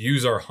best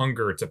use our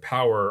hunger to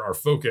power our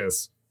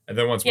focus. And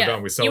then once we're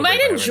done, we celebrate. You might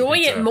by having enjoy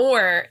pizza. it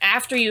more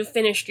after you've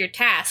finished your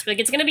task. Like,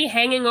 it's going to be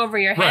hanging over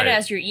your head Right.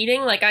 as you're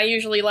eating. Like, I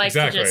usually like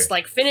Exactly. to just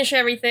like finish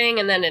everything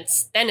and then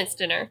it's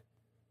dinner.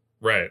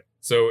 Right.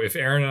 So if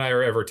Aaron and I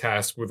are ever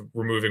tasked with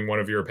removing one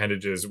of your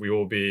appendages, we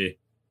will be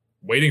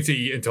waiting to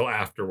eat until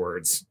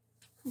afterwards.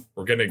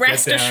 We're going to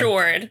Rest get down.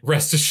 assured.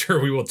 Rest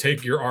assured we will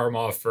take your arm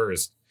off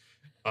first.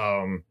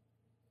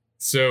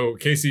 So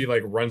Casey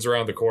like runs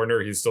around the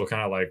corner. He's still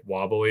kind of like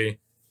wobbly.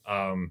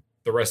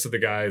 The rest of the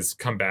guys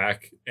come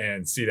back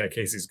and see that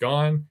Casey's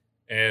gone,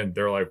 and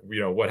they're like,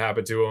 what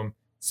happened to him?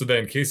 So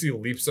then Casey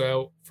leaps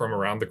out from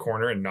around the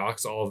corner and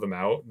knocks all of them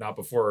out. Not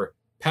before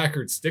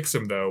Packard sticks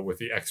him, though, with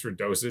the extra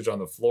dosage on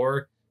the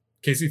floor.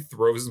 Casey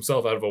throws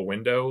himself out of a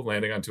window,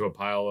 landing onto a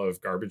pile of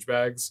garbage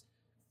bags.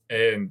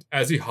 And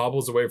as he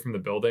hobbles away from the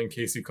building,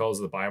 Casey calls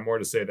the Biomore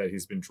to say that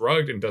he's been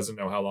drugged and doesn't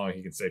know how long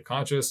he can stay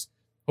conscious.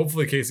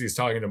 Hopefully Casey's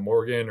talking to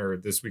Morgan or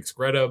this week's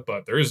Greta,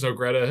 but there is no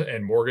Greta,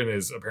 and Morgan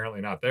is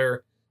apparently not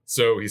there.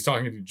 So he's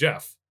talking to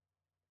Jeff.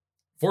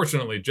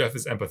 Fortunately, Jeff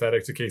is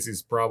empathetic to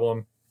Casey's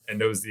problem and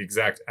knows the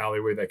exact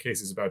alleyway that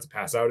Casey's about to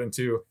pass out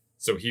into.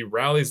 So he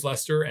rallies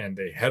Lester and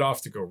they head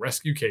off to go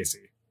rescue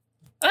Casey.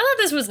 I thought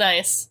this was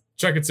nice.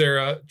 Chuck and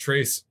Sarah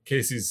trace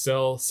Casey's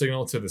cell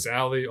signal to this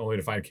alley, only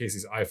to find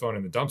Casey's iPhone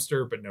in the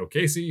dumpster, but no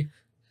Casey.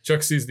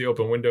 Chuck sees the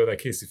open window that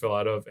Casey fell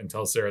out of and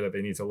tells Sarah that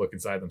they need to look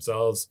inside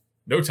themselves.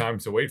 No time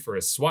to wait for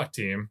his SWAT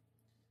team.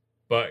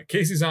 But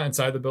Casey's not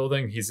inside the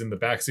building. He's in the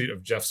backseat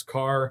of Jeff's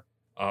car,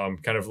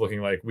 kind of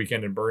looking like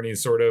Weekend and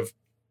Bernie's sort of.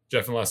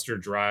 Jeff and Lester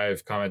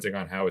drive, commenting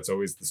on how it's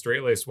always the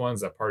straight-laced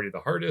ones that party the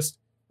hardest,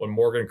 when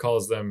Morgan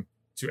calls them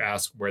to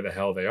ask where the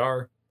hell they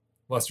are.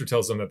 Lester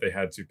tells them that they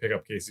had to pick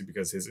up Casey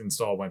because his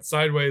install went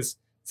sideways,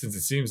 since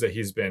it seems that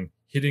he's been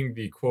hitting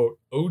the, quote,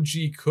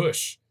 OG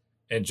Kush.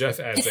 And Jeff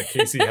adds that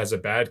Casey has a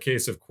bad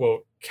case of,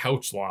 quote,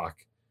 couch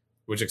lock,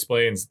 which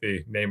explains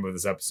the name of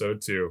this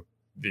episode to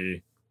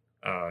the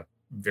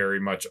very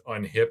much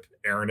unhip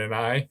Aaron and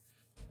I.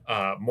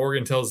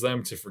 Morgan tells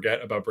them to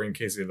forget about bringing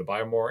Casey to the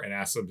Biomore and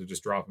asks them to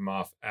just drop him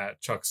off at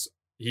Chuck's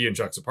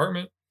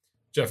apartment.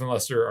 Jeff and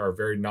Lester are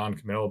very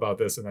non-committal about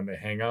this, and then they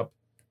hang up.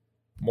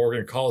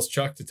 Morgan calls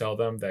Chuck to tell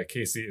them that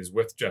Casey is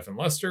with Jeff and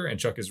Lester, and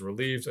Chuck is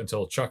relieved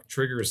until Chuck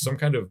triggers some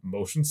kind of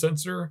motion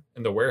sensor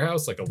in the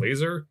warehouse, like a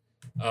laser.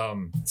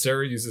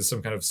 Sarah uses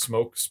some kind of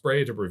smoke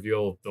spray to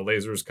reveal the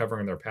lasers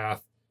covering their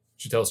path.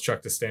 She tells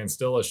Chuck to stand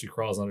still as she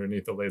crawls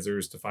underneath the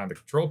lasers to find the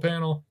control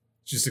panel.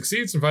 She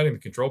succeeds in finding the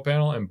control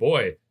panel, and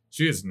boy,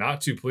 she is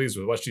not too pleased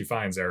with what she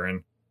finds,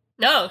 Aaron.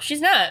 No,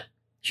 she's not.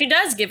 She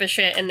does give a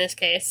shit in this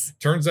case.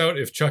 Turns out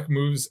if Chuck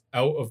moves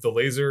out of the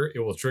laser, it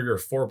will trigger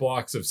 4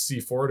 blocks of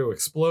C4 to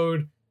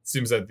explode.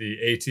 Seems that the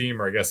A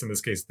team, or I guess in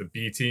this case the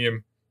B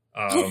team,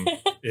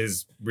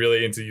 is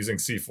really into using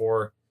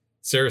C4.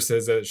 Sarah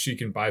says that she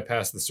can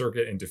bypass the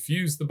circuit and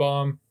defuse the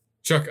bomb.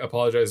 Chuck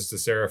apologizes to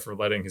Sarah for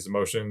letting his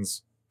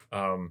emotions,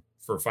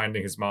 for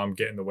finding his mom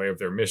get in the way of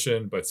their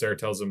mission, but Sarah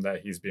tells him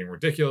that he's being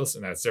ridiculous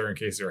and that Sarah and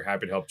Casey are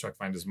happy to help Chuck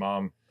find his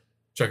mom.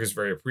 Chuck is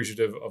very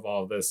appreciative of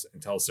all of this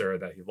and tells Sarah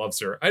that he loves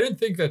her. I didn't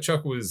think that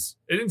it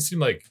didn't seem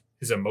like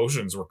his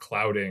emotions were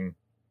clouding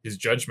his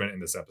judgment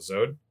in this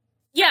episode.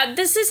 Yeah,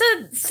 this is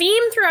a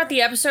theme throughout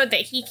the episode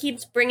that he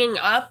keeps bringing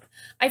up.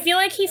 I feel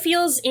like he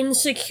feels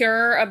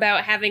insecure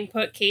about having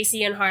put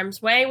Casey in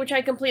harm's way, which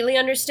I completely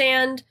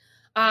understand.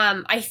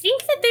 I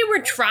think that they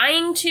were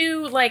trying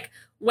to, like,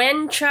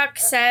 when Chuck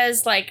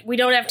says, like, we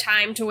don't have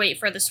time to wait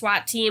for the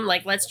SWAT team,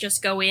 like, let's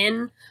just go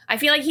in, I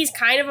feel like he's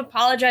kind of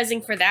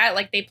apologizing for that.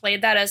 Like, they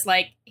played that as,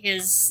 like,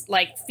 his,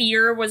 like,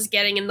 fear was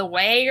getting in the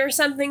way or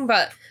something,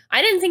 but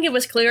I didn't think it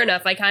was clear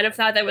enough. I kind of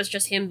thought that was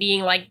just him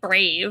being, like,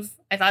 brave.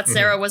 I thought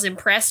Sarah was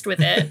impressed with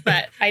it,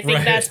 but I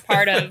think that's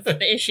part of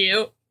the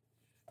issue.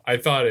 I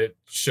thought it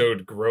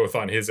showed growth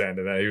on his end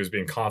and that he was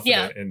being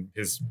confident in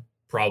his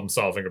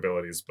problem-solving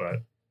abilities,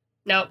 but...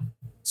 Nope.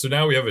 So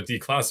now we have a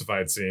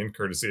declassified scene,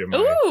 courtesy of my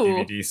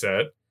DVD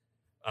set.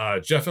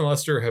 Jeff and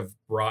Lester have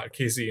brought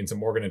Casey into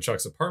Morgan and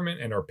Chuck's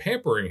apartment and are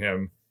pampering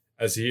him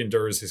as he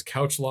endures his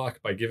couch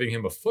lock by giving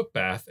him a foot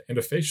bath and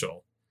a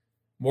facial.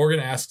 Morgan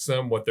asks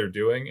them what they're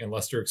doing, and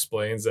Lester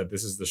explains that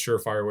this is the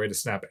surefire way to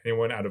snap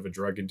anyone out of a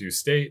drug-induced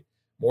state.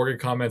 Morgan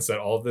comments that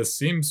all of this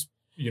seems,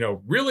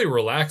 really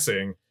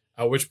relaxing,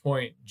 at which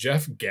point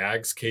Jeff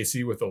gags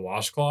Casey with a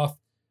washcloth,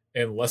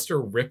 and Lester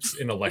rips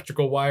an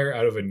electrical wire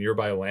out of a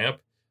nearby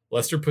lamp.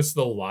 Lester puts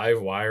the live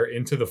wire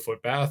into the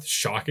foot bath,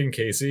 shocking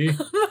Casey.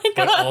 Oh my God.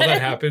 But all that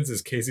happens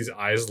is Casey's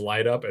eyes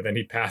light up and then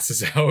he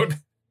passes out.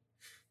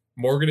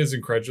 Morgan is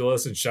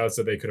incredulous and shouts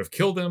that they could have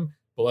killed him,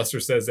 but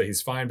Lester says that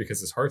he's fine because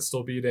his heart's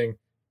still beating.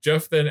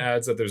 Jeff then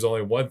adds that there's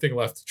only one thing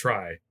left to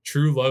try,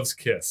 true love's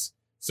kiss.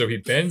 So he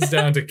bends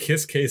down to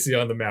kiss Casey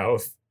on the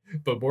mouth.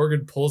 But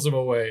Morgan pulls him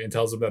away and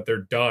tells him that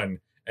they're done,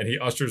 and he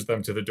ushers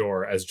them to the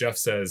door as Jeff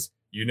says,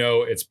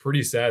 it's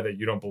pretty sad that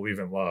you don't believe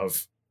in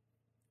love.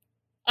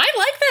 I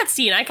like that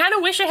scene. I kind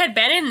of wish it had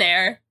been in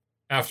there.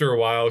 After a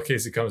while,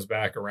 Casey comes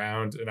back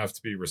around enough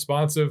to be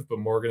responsive, but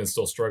Morgan is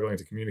still struggling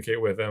to communicate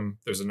with him.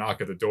 There's a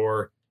knock at the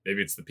door.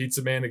 Maybe it's the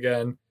pizza man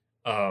again.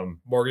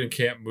 Morgan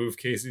can't move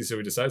Casey, so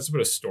he decides to put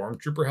a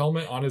stormtrooper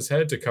helmet on his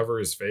head to cover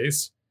his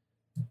face.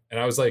 And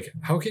I was like,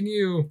 how can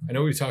you... I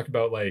know we talked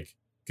about,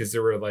 because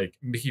there were,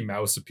 Mickey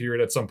Mouse appeared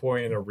at some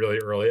point in a really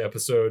early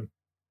episode.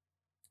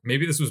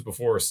 Maybe this was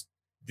before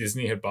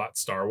Disney had bought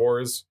Star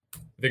Wars.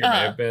 I think it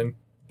might have been.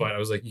 But I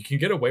was like, you can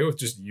get away with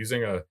just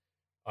using a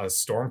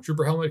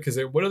stormtrooper helmet, because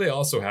what do they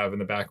also have in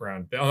the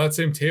background? On that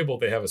same table,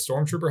 they have a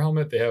stormtrooper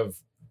helmet, they have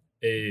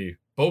a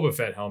Boba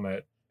Fett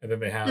helmet, and then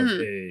they have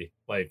a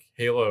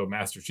Halo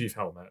Master Chief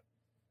helmet.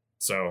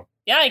 So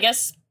yeah, I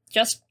guess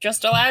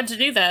just allowed to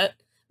do that.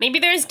 Maybe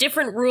there's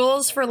different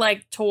rules for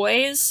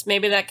toys.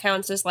 Maybe that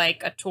counts as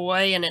a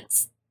toy, and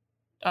it's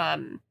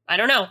I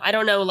don't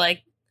know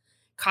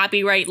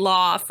copyright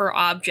law for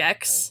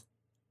objects.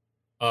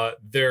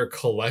 They're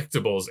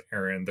collectibles,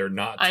 Aaron. They're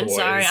not toys.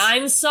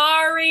 I'm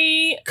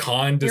sorry.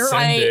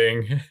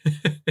 Condescending.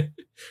 Right.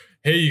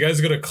 Hey, you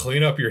guys gonna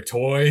clean up your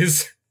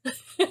toys?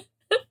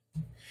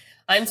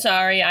 I'm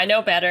sorry. I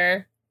know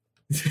better.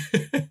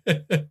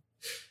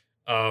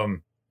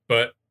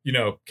 But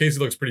Casey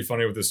looks pretty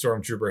funny with his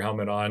stormtrooper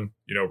helmet on,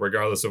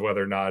 regardless of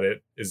whether or not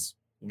it is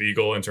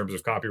legal in terms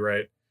of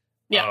copyright.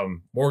 Yeah.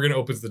 Morgan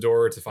opens the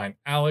door to find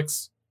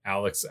Alex.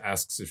 Alex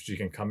asks if she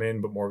can come in,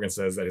 but Morgan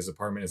says that his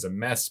apartment is a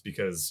mess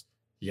because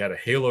he had a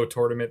Halo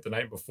tournament the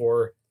night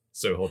before,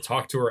 so he'll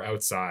talk to her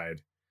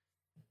outside.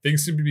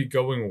 Things seem to be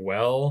going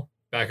well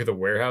back at the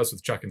warehouse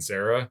with Chuck and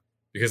Sarah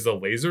because the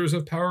lasers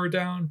have powered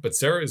down, but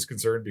Sarah is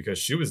concerned because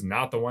she was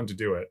not the one to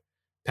do it.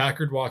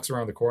 Packard walks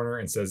around the corner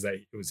and says that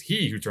it was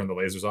he who turned the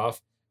lasers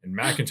off, and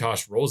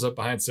Macintosh rolls up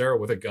behind Sarah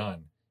with a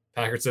gun.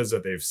 Packard says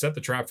that they've set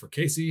the trap for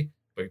Casey,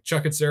 but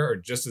Chuck and Sarah are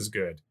just as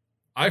good.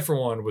 I, for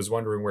one, was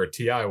wondering where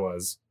T.I.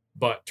 was,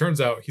 but turns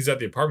out he's at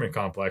the apartment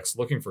complex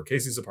looking for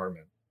Casey's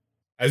apartment.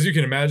 As you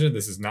can imagine,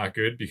 this is not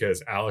good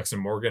because Alex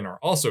and Morgan are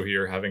also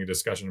here having a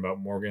discussion about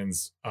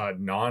Morgan's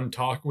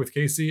non-talk with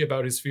Casey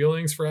about his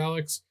feelings for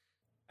Alex.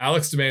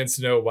 Alex demands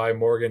to know why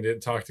Morgan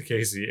didn't talk to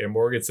Casey, and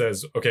Morgan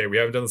says, okay, we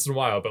haven't done this in a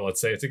while, but let's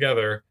say it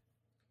together.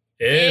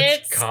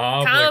 It's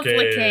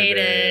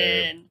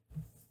complicated.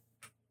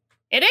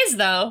 It is,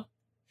 though.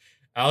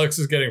 Alex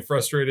is getting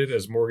frustrated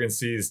as Morgan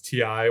sees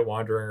T.I.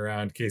 wandering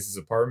around Casey's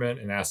apartment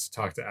and asks to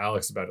talk to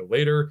Alex about it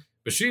later,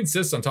 but she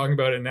insists on talking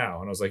about it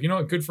now. And I was like,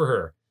 what? Good for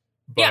her.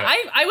 But yeah,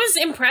 I was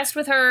impressed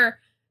with her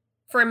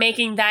for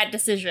making that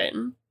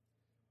decision.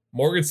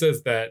 Morgan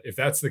says that if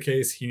that's the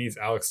case, he needs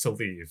Alex to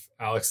leave.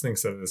 Alex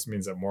thinks that this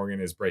means that Morgan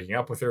is breaking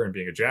up with her and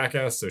being a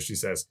jackass, so she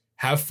says,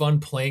 have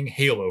fun playing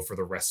Halo for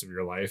the rest of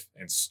your life,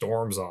 and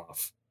storms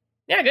off.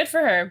 Yeah, good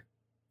for her.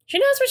 She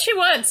knows what she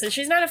wants, and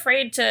she's not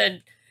afraid to...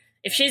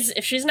 If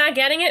she's not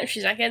getting it, if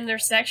she's not getting the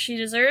respect she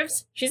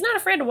deserves, she's not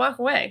afraid to walk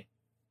away.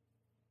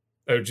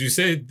 Oh, did you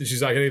say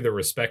she's not getting the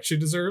respect she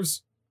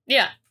deserves?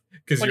 Yeah.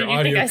 Because your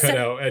audio cut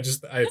out. I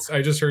just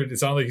heard it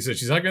sounded like you said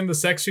she's not getting the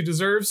sex she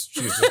deserves.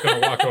 She's just gonna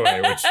walk away,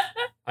 which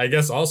I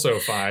guess also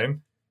fine.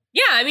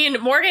 Yeah, I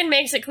mean, Morgan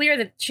makes it clear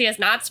that she has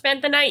not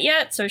spent the night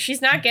yet, so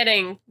she's not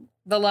getting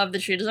the love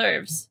that she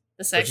deserves.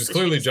 The sex, which is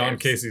clearly John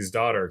Casey's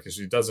daughter, because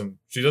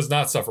she does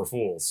not suffer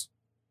fools.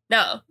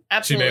 No,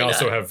 absolutely. She may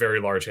also not. have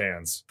very large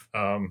hands.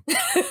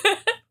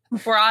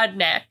 Broad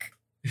neck.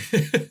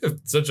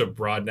 Such a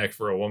broad neck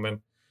for a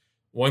woman.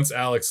 Once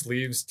Alex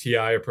leaves,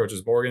 T.I.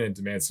 approaches Morgan and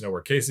demands to know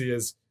where Casey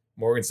is.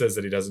 Morgan says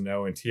that he doesn't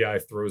know, and T.I.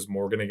 throws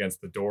Morgan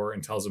against the door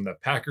and tells him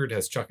that Packard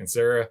has Chuck and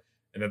Sarah,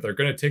 and that they're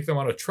going to take them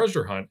on a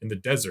treasure hunt in the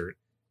desert,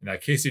 and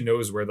that Casey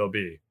knows where they'll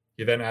be.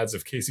 He then adds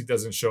if Casey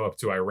doesn't show up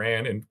to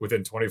Iran and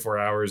within 24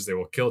 hours, they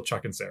will kill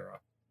Chuck and Sarah.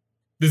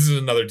 This is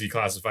another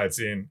declassified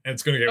scene, and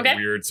it's going to get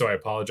weird, so I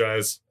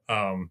apologize.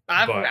 I'm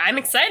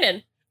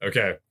excited.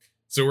 Okay,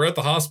 so we're at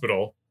the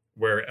hospital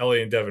where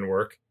Ellie and Devin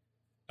work.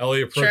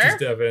 Ellie approaches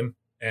Devin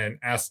and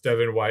asks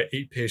Devin why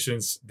 8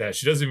 patients that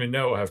she doesn't even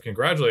know have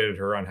congratulated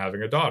her on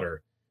having a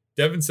daughter.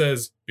 Devin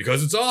says,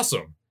 because it's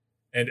awesome.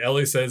 And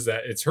Ellie says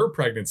that it's her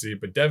pregnancy,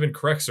 but Devin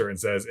corrects her and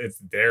says it's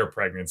their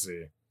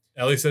pregnancy.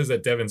 Ellie says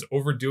that Devin's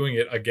overdoing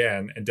it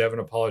again, and Devin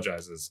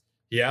apologizes.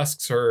 He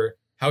asks her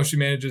how she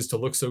manages to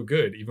look so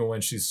good, even when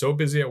she's so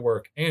busy at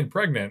work and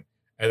pregnant,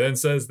 and then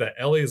says that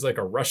Ellie is like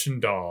a Russian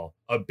doll,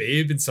 a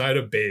babe inside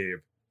a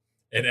babe.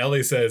 And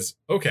Ellie says,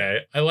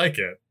 okay, I like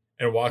it,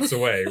 and walks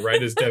away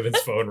right as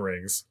Devin's phone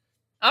rings.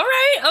 All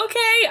right,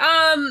 okay.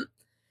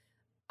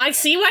 I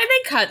see why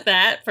they cut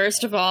that,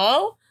 first of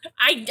all.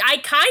 I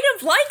kind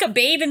of like a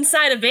babe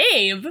inside a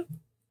babe.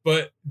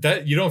 But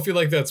that you don't feel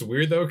like that's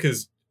weird, though?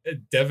 Because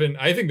Devin,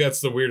 I think that's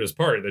the weirdest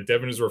part, that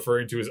Devin is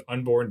referring to his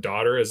unborn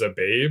daughter as a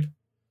babe.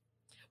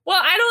 Well,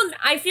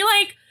 I feel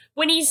like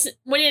when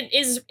it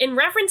is in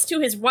reference to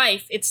his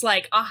wife, it's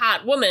like a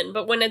hot woman.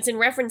 But when it's in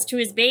reference to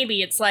his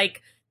baby, it's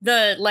like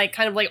the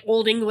kind of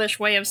old English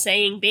way of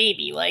saying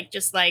baby. Like,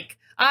 just like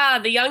Ah,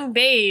 the young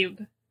babe.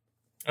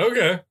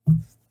 Okay.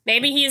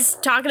 Maybe he's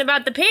talking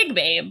about the pig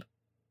babe.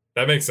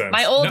 That makes sense.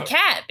 My old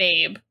cat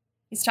babe.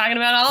 He's talking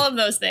about all of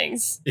those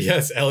things.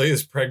 Yes, Ellie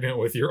is pregnant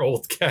with your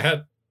old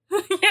cat.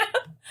 Yeah.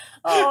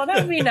 Oh,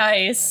 that'd be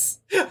nice.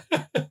 I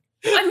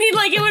mean,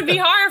 like, it would be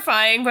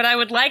horrifying, but I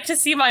would like to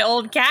see my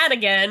old cat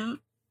again.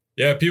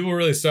 Yeah, people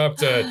really stopped.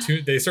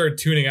 They started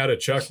tuning out of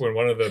Chuck when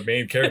one of the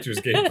main characters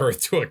gave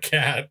birth to a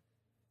cat.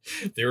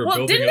 They were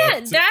building didn't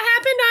it up. that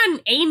happened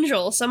on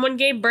Angel? Someone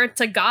gave birth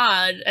to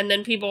God, and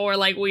then people were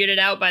like weirded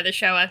out by the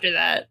show after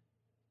that.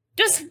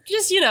 Just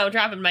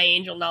dropping my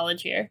Angel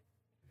knowledge here.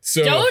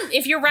 So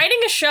If you're writing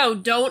a show,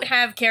 don't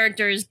have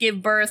characters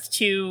give birth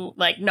to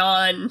like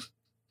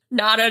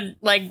not a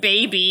like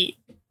baby.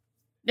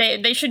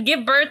 They should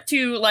give birth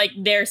to like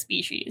their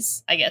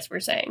species, I guess we're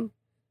saying.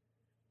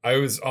 I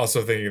was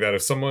also thinking that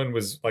if someone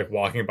was like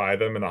walking by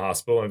them in the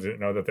hospital and didn't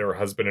know that they were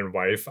husband and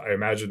wife, I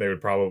imagine they would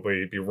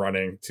probably be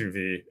running to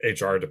the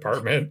HR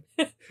department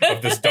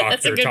of this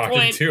doctor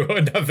talking to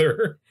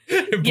another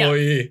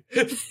employee,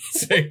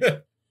 saying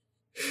that.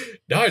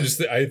 No,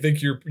 I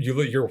think your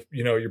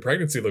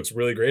pregnancy looks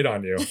really great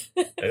on you.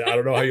 And I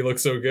don't know how you look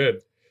so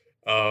good.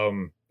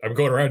 I'm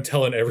going around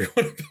telling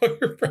everyone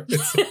about your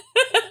pregnancy.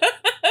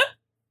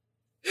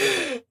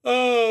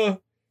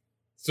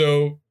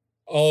 So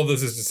all of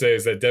this is to say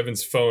is that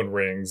Devin's phone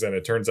rings and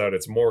it turns out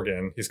it's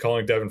Morgan. He's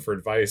calling Devin for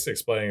advice,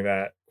 explaining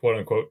that, quote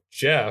unquote,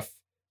 Jeff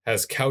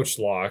has couch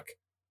lock.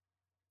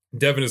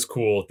 Devin is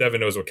cool. Devin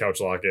knows what couch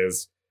lock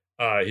is.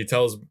 He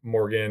tells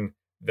Morgan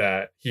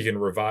that he can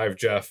revive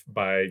Jeff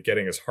by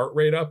getting his heart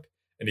rate up,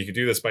 and he can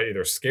do this by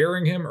either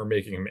scaring him or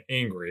making him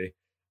angry.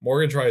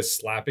 Morgan tries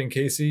slapping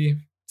Casey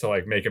to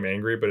like make him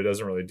angry, but it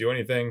doesn't really do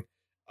anything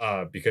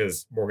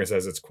because Morgan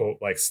says it's, quote,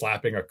 like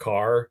slapping a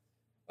car.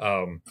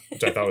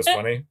 Which I thought was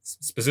funny.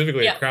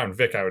 Specifically a Crown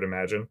Vic, I would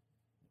imagine.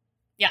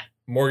 Yeah.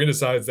 Morgan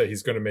decides that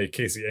he's going to make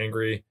Casey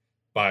angry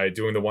by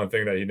doing the one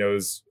thing that he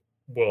knows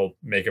will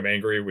make him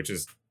angry, which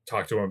is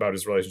talk to him about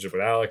his relationship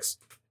with Alex.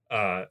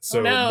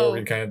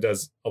 Morgan kind of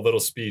does a little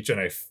speech and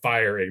a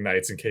fire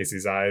ignites in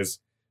Casey's eyes.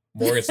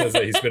 Morgan says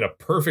that he's been a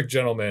perfect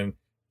gentleman,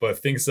 but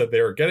thinks that they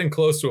are getting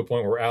close to a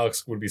point where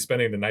Alex would be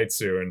spending the night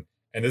soon.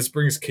 And this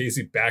brings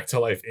Casey back to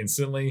life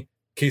instantly.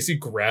 Casey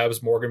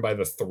grabs Morgan by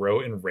the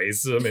throat and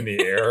raises him in the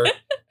air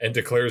and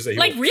declares that he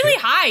like really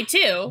high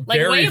too, like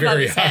very, way above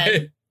very his high.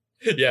 head.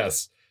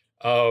 Yes.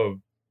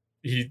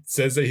 He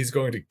says that he's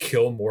going to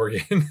kill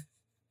Morgan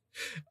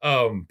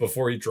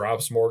before he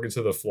drops Morgan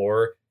to the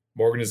floor.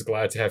 Morgan is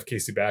glad to have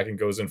Casey back and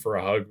goes in for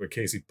a hug, but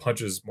Casey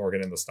punches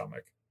Morgan in the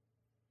stomach.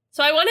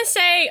 So I want to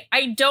say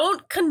I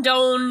don't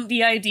condone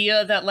the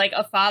idea that like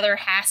a father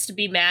has to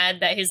be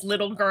mad that his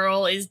little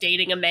girl is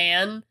dating a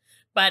man.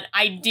 But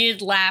I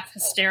did laugh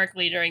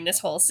hysterically during this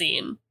whole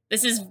scene.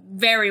 This is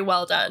very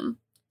well done.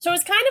 So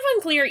it's kind of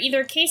unclear.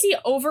 Either Casey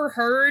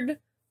overheard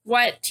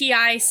what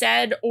T.I.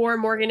 said or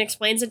Morgan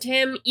explains it to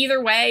him. Either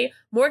way,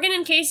 Morgan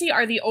and Casey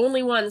are the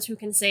only ones who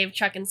can save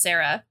Chuck and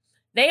Sarah.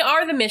 They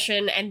are the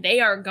mission, and they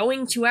are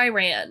going to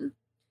Iran.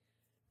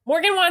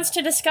 Morgan wants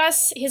to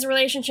discuss his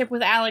relationship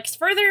with Alex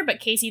further, but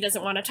Casey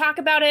doesn't want to talk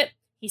about it.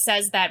 He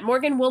says that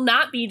Morgan will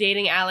not be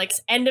dating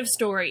Alex. End of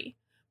story.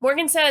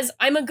 Morgan says,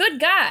 I'm a good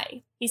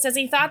guy. He says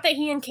he thought that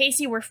he and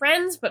Casey were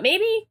friends, but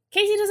maybe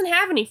Casey doesn't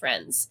have any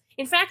friends.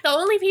 In fact, the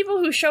only people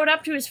who showed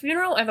up to his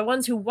funeral are the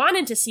ones who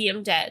wanted to see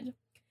him dead.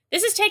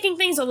 This is taking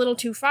things a little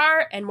too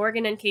far, and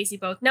Morgan and Casey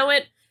both know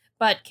it,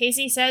 but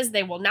Casey says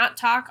they will not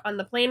talk on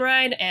the plane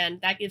ride, and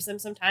that gives them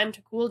some time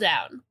to cool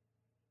down.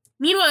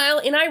 Meanwhile,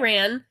 in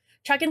Iran,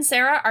 Chuck and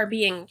Sarah are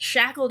being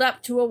shackled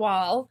up to a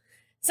wall.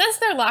 Since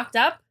they're locked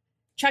up,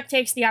 Chuck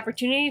takes the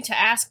opportunity to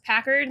ask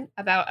Packard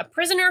about a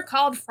prisoner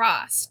called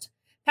Frost.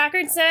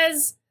 Packard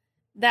says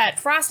that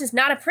Frost is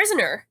not a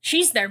prisoner.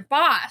 She's their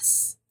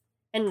boss.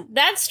 And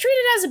that's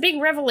treated as a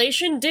big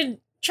revelation.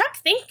 Did Chuck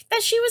think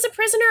that she was a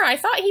prisoner? I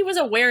thought he was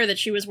aware that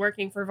she was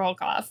working for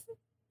Volkov.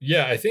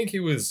 Yeah, I think he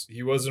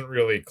wasn't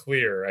really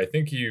clear. I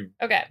think he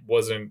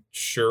wasn't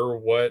sure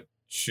what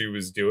she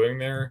was doing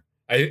there.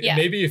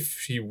 Maybe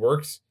if he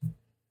worked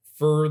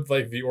for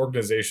like the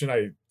organization,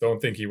 I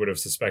don't think he would have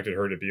suspected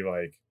her to be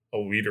like a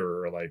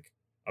leader or like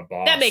a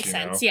boss. That makes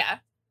sense, yeah.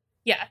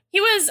 Yeah.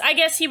 I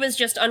guess he was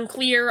just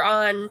unclear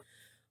on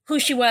who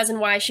she was and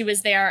why she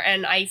was there,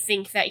 and I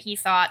think that he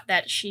thought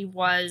that she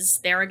was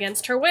there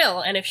against her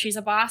will, and if she's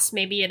a boss,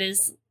 maybe it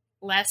is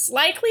less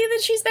likely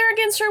that she's there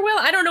against her will.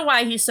 I don't know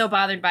why he's so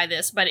bothered by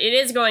this, but it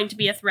is going to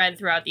be a thread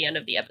throughout the end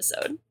of the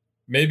episode.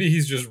 Maybe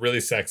he's just really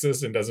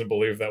sexist and doesn't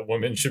believe that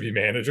women should be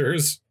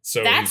managers.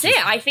 So that's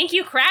it. I think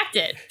you cracked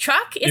it.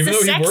 Chuck is a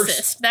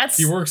sexist.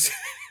 He works.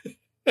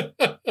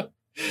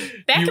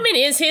 Beckman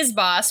is his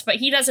boss, but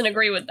he doesn't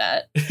agree with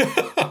that.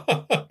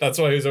 That's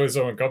why he's always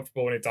so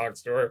uncomfortable when he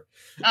talks to her.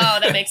 Oh,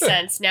 that makes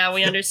sense. Now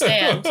we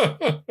understand.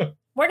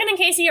 Morgan and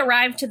Casey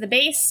arrive to the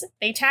base.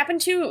 They tap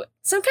into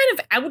some kind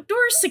of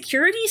outdoor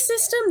security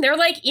system. They're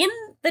like in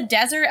the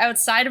desert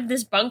outside of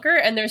this bunker,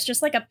 and there's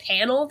just like a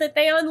panel that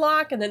they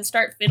unlock and then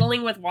start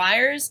fiddling with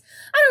wires.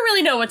 I don't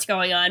really know what's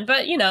going on,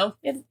 but you know,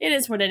 it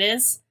is what it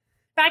is.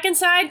 Back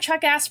inside,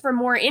 Chuck asks for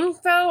more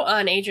info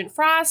on Agent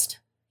Frost.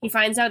 He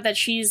finds out that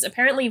she's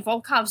apparently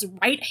Volkov's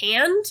right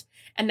hand,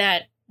 and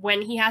that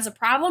when he has a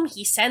problem,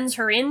 he sends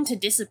her in to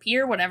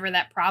disappear whatever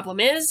that problem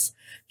is.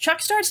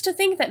 Chuck starts to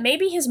think that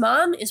maybe his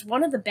mom is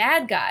one of the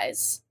bad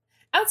guys.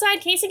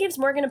 Outside, Casey gives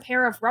Morgan a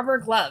pair of rubber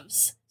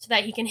gloves so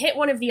that he can hit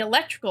one of the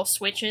electrical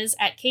switches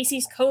at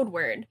Casey's code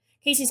word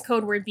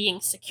being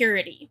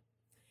security.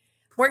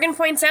 Morgan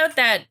points out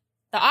that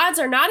the odds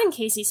are not in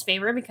Casey's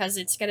favor because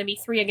it's going to be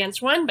 3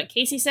 against 1, but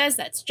Casey says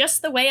that's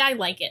just the way I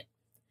like it.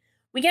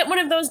 We get one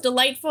of those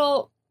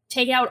delightful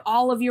take out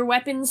all of your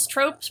weapons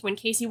tropes when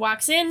Casey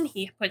walks in.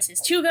 He puts his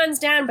 2 guns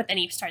down, but then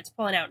he starts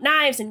pulling out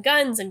knives and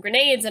guns and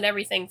grenades and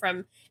everything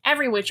from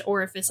every which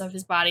orifice of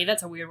his body.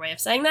 That's a weird way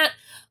of saying that.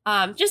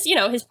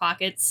 His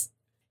pockets.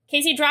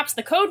 Casey drops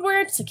the code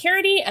word,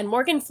 security, and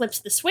Morgan flips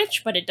the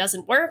switch, but it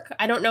doesn't work.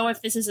 I don't know if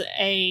this is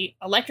a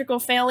electrical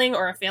failing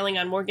or a failing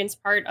on Morgan's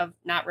part of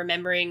not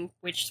remembering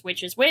which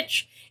switch is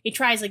which. He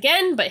tries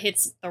again, but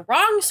hits the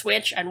wrong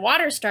switch, and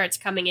water starts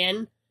coming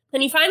in.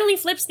 Then he finally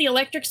flips the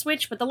electric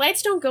switch, but the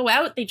lights don't go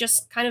out. They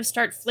just kind of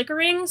start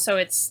flickering, so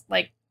it's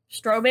like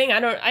strobing.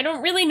 I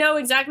don't really know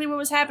exactly what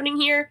was happening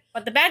here,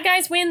 but the bad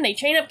guys win. They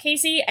chain up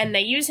Casey, and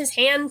they use his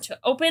hand to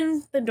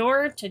open the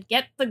door to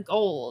get the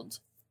gold.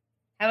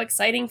 How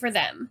exciting for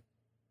them.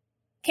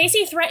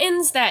 Casey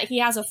threatens that he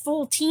has a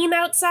full team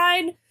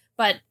outside,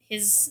 but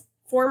his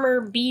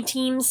former B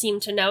team seem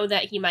to know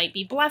that he might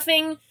be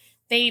bluffing.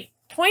 They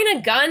point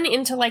a gun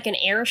into like an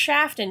air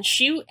shaft and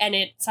shoot, and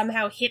it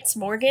somehow hits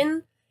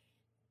Morgan.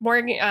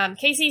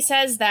 Casey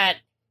says that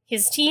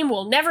his team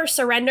will never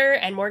surrender,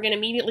 and Morgan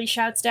immediately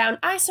shouts down,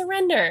 "I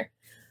surrender."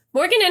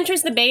 Morgan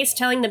enters the base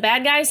telling the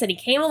bad guys that he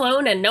came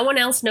alone and no one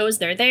else knows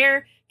they're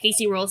there.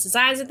 Casey rolls his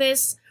eyes at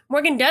this.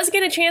 Morgan does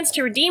get a chance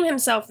to redeem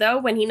himself, though,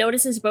 when he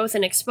notices both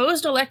an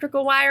exposed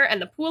electrical wire and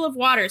the pool of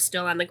water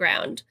still on the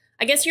ground.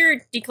 I guess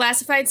your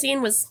declassified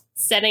scene was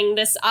setting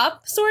this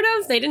up, sort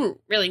of. They didn't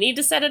really need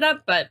to set it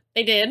up, but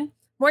they did.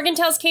 Morgan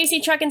tells Casey,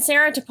 Chuck, and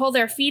Sarah to pull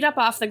their feet up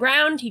off the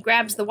ground. He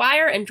grabs the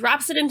wire and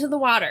drops it into the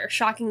water,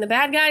 shocking the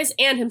bad guys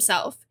and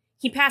himself.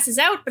 He passes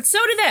out, but so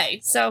do they,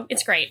 so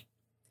it's great.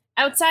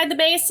 Outside the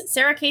base,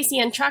 Sarah, Casey,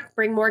 and Chuck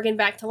bring Morgan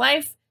back to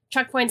life.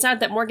 Chuck points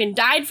out that Morgan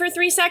died for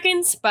 3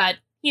 seconds, but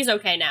he's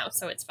okay now,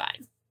 so it's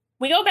fine.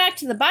 We go back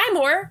to the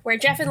Bymore, where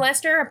Jeff and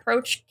Lester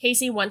approach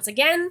Casey once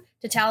again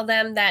to tell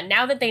them that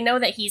now that they know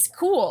that he's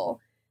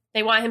cool,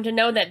 they want him to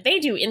know that they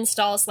do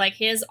installs like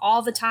his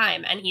all the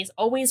time, and he's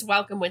always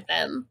welcome with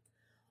them.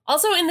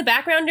 Also, in the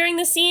background during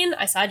the scene,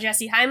 I saw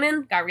Jesse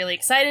Hyman, got really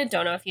excited,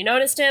 don't know if you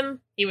noticed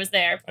him. He was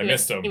there. I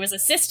missed him. He was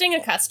assisting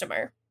a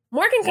customer.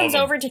 Morgan comes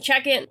over to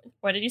check in.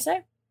 What did you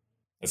say?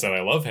 I said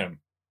I love him.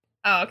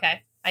 Oh,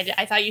 okay.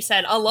 I thought you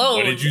said alone.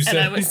 What did you say? And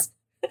I was...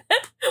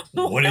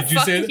 What did you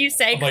say? You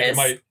say, Chris?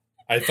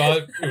 I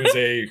thought it was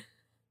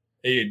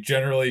a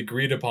generally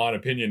agreed upon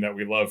opinion that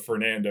we love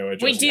Fernando and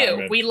Jesse Hyman.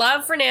 We do. We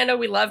love Fernando.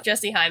 We love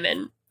Jesse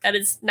Hyman. That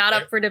is not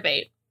up for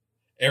debate.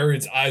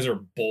 Erin's eyes are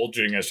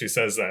bulging as she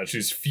says that.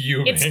 She's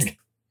fuming.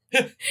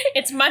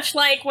 It's much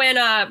like when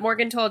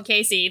Morgan told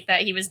Casey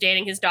that he was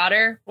dating his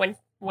daughter.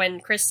 When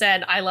Chris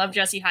said, "I love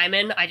Jesse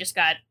Hyman," I just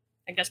got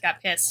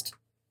pissed.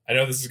 I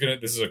know this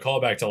is a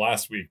callback to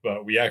last week,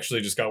 but we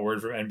actually just got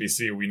word from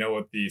NBC. We know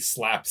what the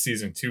Slap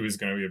season 2 is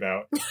going to be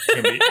about. It's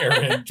going to be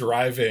Erin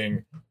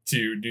driving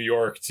to New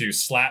York to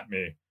slap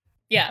me.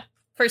 Yeah,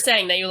 for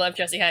saying that you love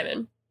Jesse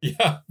Hyman.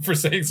 Yeah, for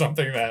saying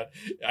something that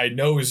I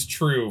know is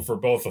true for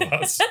both of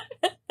us.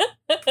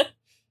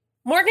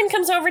 Morgan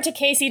comes over to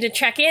Casey to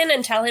check in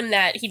and tell him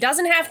that he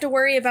doesn't have to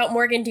worry about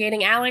Morgan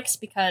dating Alex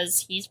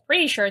because he's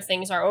pretty sure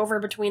things are over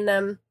between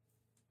them.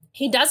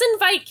 He does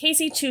invite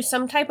Casey to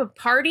some type of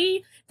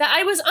party that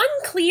I was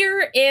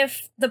unclear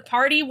if the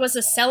party was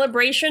a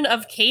celebration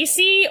of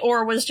Casey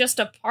or was just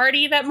a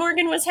party that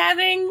Morgan was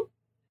having.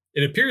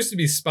 It appears to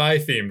be spy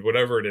themed,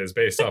 whatever it is,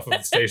 based off of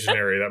the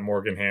stationery that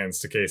Morgan hands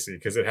to Casey,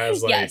 because it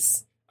has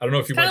yes. I don't know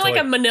if you kind went of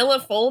to like a manila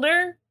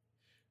folder.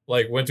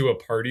 Went to a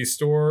party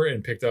store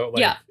and picked out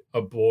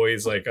a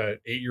boy's a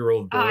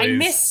 8-year-old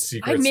boy's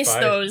secret I miss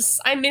spy. those.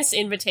 I miss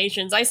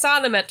invitations. I saw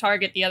them at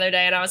Target the other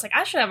day and I was like,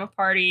 I should have a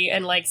party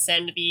and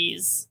send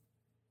these.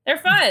 They're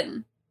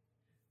fun.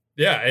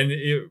 Yeah, and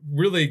it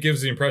really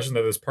gives the impression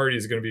that this party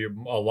is going to be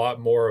a lot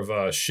more of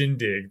a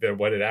shindig than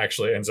what it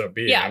actually ends up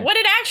being. Yeah, what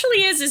it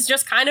actually is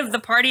just kind of the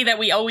party that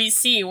we always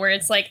see, where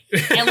it's like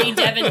Ellie,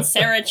 Devin,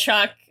 Sarah,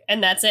 Chuck,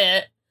 and that's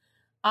it.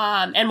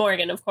 And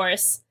Morgan, of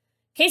course.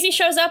 Casey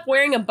shows up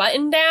wearing a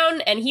button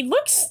down, and he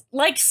looks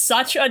like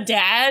such a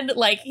dad.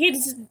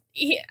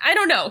 I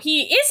don't know.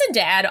 He is a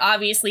dad,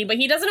 obviously, but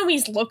he doesn't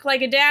always look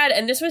like a dad.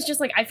 And this was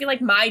just I feel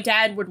like my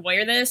dad would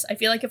wear this. I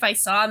feel like if I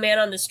saw a man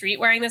on the street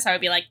wearing this, I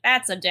would be like,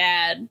 that's a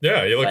dad.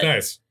 Yeah, you look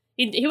nice.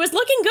 He was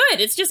looking good.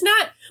 It's just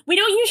not, we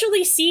don't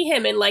usually see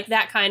him in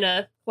that kind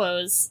of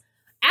clothes.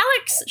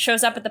 Alex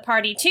shows up at the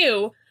party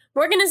too.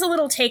 Morgan is a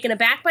little taken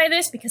aback by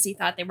this because he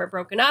thought they were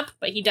broken up,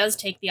 but he does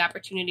take the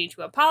opportunity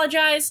to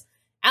apologize.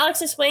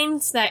 Alex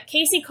explains that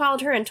Casey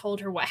called her and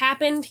told her what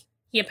happened.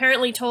 He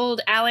apparently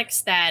told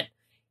Alex that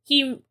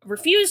He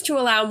refused to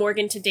allow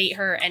Morgan to date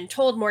her and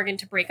told Morgan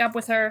to break up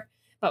with her,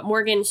 but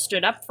Morgan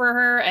stood up for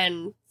her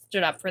and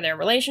stood up for their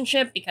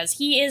relationship because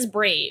he is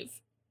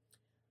brave.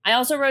 I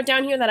also wrote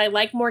down here that I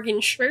like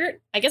Morgan's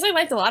shirt. I guess I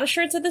liked a lot of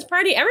shirts at this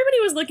party. Everybody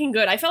was looking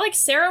good. I felt like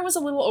Sarah was a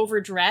little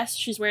overdressed.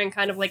 She's wearing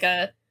kind of like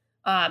a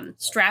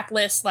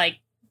strapless, like,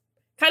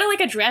 kind of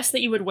like a dress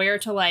that you would wear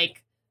to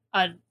like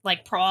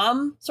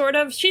prom, sort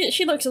of.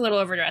 She looks a little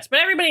overdressed, but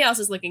everybody else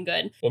is looking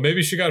good. Well,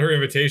 maybe she got her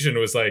invitation,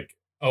 was like,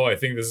 oh, I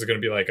think this is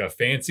going to be like a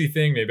fancy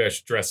thing. Maybe I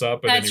should dress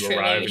up. And That's then you true.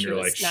 arrive Maybe and you're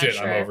like, not shit,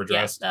 sure. I'm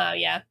overdressed. Yeah. Oh,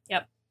 yeah.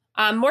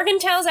 Yep. Morgan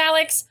tells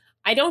Alex,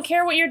 I don't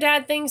care what your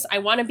dad thinks. I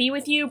want to be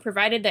with you,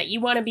 provided that you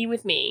want to be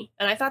with me.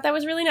 And I thought that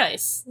was really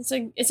nice.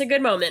 It's a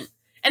good moment.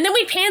 And then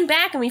we pan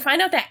back and we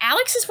find out that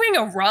Alex is wearing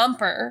a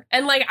romper.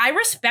 And, like, I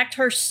respect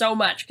her so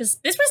much because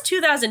this was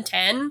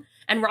 2010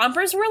 and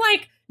rompers were,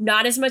 like,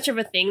 not as much of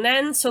a thing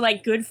then. So,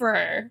 like, good for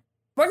her.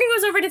 Morgan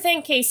goes over to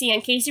thank Casey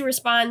and Casey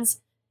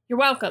responds, you're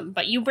welcome,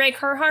 but you break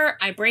her heart,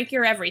 I break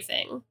your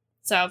everything.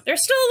 So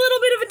there's still a little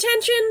bit of a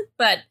tension,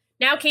 but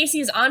now Casey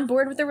is on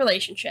board with the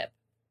relationship.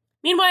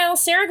 Meanwhile,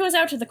 Sarah goes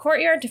out to the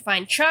courtyard to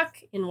find Chuck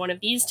in one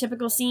of these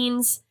typical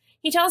scenes.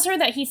 He tells her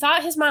that he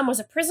thought his mom was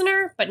a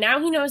prisoner, but now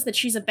he knows that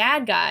she's a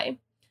bad guy.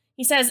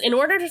 He says, in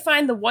order to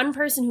find the one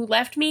person who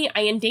left me,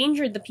 I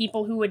endangered the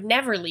people who would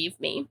never leave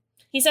me.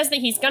 He says that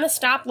he's gonna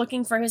stop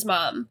looking for his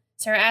mom.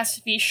 Sarah asks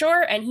if he's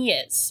sure, and he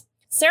is.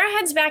 Sarah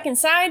heads back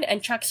inside,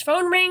 and Chuck's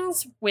phone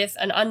rings with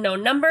an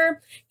unknown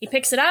number. He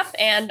picks it up,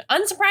 and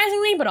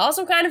unsurprisingly, but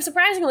also kind of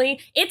surprisingly,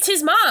 it's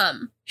his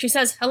mom. She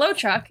says, hello,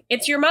 Chuck,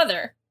 it's your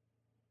mother.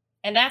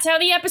 And that's how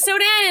the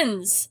episode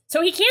ends.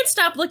 So he can't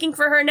stop looking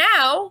for her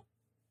now.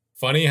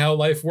 Funny how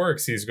life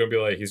works. He's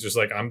just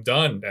like, I'm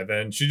done. And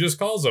then she just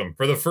calls him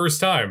for the first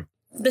time.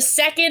 The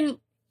second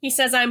he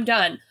says, I'm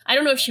done. I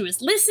don't know if she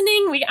was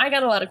listening. I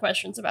got a lot of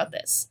questions about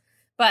this.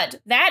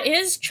 But that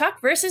is Chuck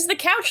versus the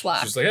Couch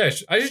Lock. She's like, hey,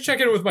 I should check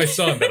in with my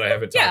son that I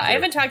haven't talked to. Yeah, I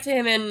haven't talked to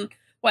him in,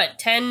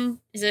 10?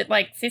 Is it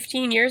like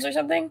 15 years or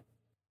something?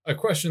 A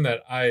question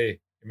that I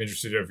am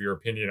interested of your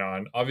opinion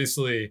on.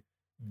 Obviously,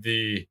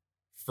 the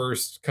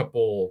first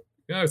couple,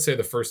 I would say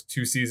the first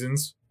 2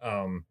 seasons,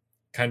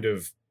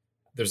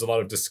 there's a lot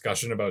of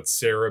discussion about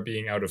Sarah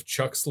being out of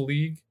Chuck's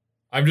league.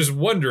 I'm just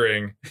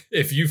wondering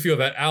if you feel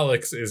that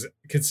Alex is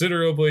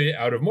considerably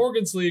out of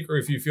Morgan's league or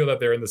if you feel that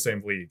they're in the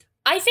same league.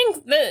 I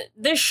think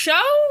the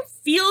show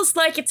feels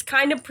like it's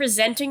kind of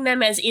presenting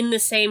them as in the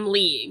same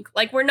league.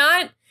 Like, we're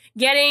not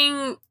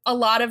getting a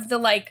lot of the,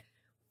 like,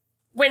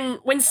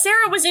 when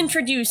Sarah was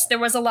introduced, there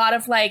was a lot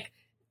of, like,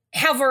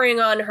 hovering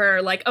on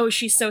her, like, oh,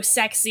 she's so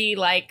sexy.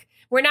 Like,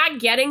 we're not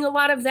getting a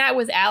lot of that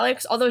with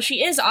Alex, although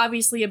she is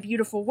obviously a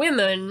beautiful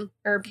woman,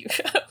 or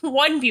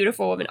one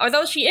beautiful woman.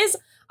 Although she is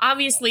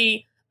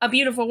obviously a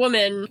beautiful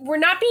woman, we're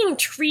not being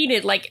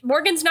treated like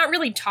Morgan's not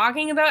really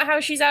talking about how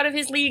she's out of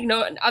his league.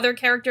 No other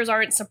characters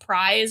aren't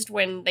surprised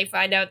when they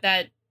find out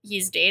that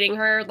he's dating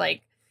her.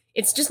 Like,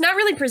 it's just not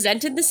really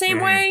presented the same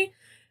way,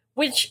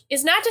 which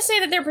is not to say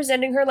that they're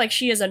presenting her like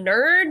she is a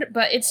nerd,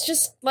 but it's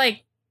just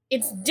like,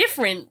 it's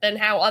different than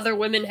how other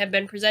women have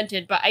been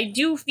presented. But I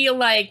do feel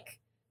like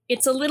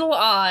it's a little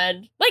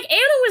odd. Like,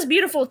 Anna was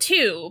beautiful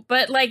too,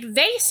 but like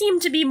they seem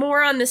to be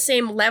more on the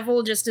same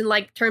level just in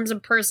like terms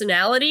of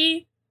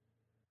personality.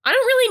 I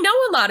don't really know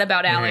a lot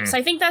about Alex.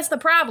 I think that's the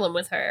problem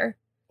with her.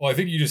 Well, I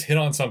think you just hit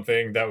on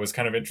something that was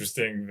kind of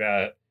interesting,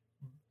 that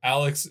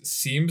Alex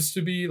seems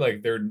to be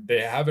like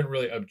they haven't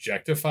really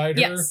objectified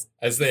her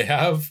as they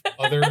have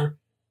other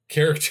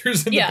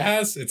characters in the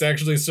past. It's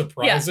actually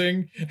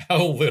surprising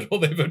how little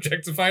they've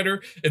objectified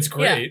her. It's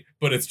great,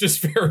 but it's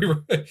just very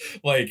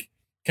like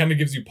kind of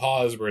gives you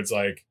pause where it's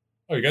like,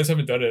 oh, you guys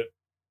haven't done it.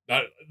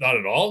 Not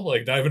at all?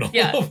 Like, not even a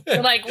little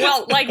bit? Like,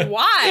 well, like,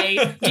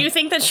 why? Do you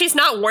think that she's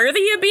not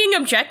worthy of being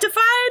objectified?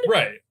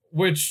 Right.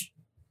 Which,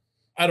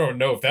 I don't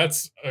know if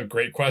that's a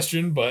great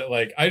question, but,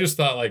 like, I just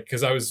thought, like,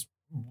 because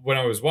when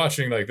I was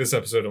watching, like, this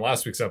episode and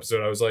last week's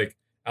episode, I was like,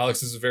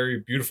 Alex is a very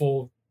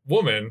beautiful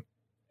woman,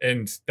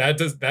 and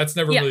that's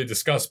never really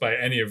discussed by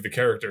any of the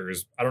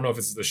characters. I don't know if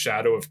it's the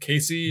shadow of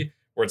Casey,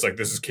 where it's like,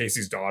 this is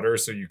Casey's daughter,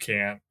 so you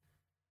can't.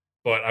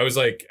 But I was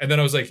like, and then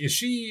I was like, is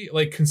she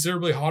like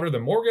considerably hotter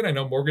than Morgan? I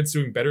know Morgan's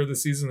doing better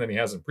this season than he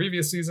has in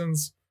previous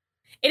seasons.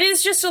 It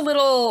is just a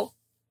little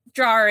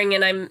jarring,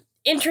 and I'm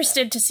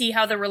interested to see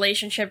how the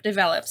relationship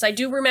develops. I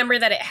do remember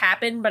that it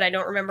happened, but I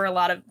don't remember a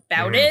lot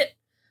about it.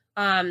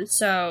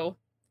 So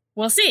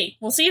we'll see.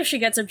 We'll see if she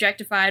gets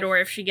objectified or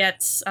if she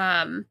gets,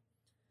 because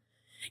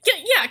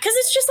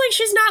it's just like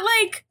she's not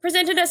like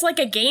presented as like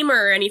a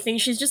gamer or anything.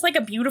 She's just like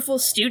a beautiful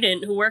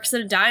student who works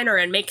at a diner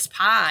and makes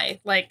pie.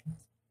 Like,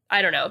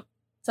 I don't know.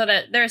 So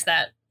there's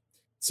that.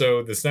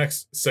 So this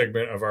next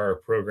segment of our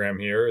program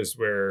here is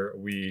where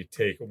we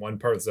take one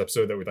part of this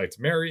episode that we'd like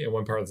to marry and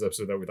one part of this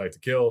episode that we'd like to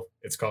kill.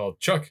 It's called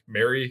Chuck,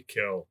 Marry,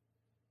 Kill.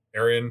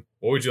 Erin,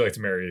 what would you like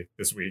to marry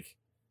this week?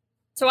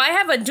 So I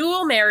have a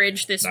dual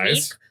marriage this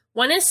week.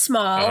 One is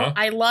small.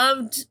 I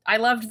loved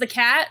the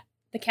cat.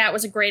 the cat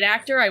was a great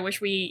actor. I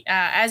wish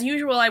as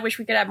usual, I wish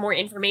we could have more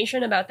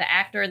information about the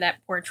actor that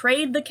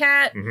portrayed the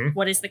cat. Mhm.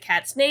 What is the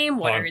cat's name?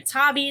 What are its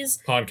hobbies?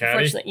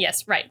 Poncatty?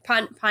 Yes, right.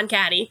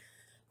 Poncatty.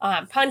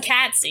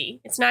 Poncatsy.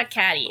 It's not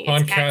Catty.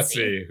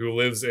 Poncatsy, who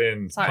lives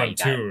in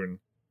Pontoon.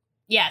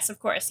 Yes, of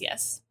course,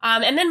 yes.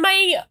 And then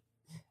my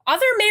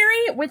other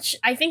Mary, which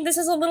I think this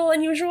is a little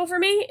unusual for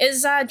me,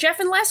 is Jeff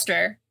and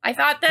Lester. I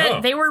thought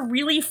that they were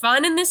really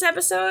fun in this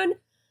episode.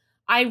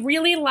 I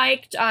really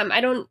liked,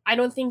 I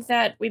don't think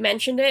that we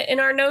mentioned it in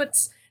our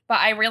notes, but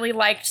I really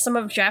liked some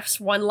of Jeff's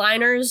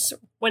one-liners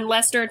when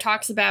Lester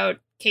talks about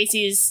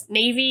Casey's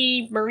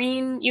Navy,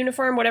 Marine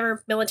uniform,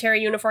 whatever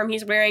military uniform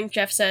he's wearing.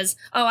 Jeff says,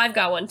 "Oh, I've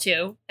got one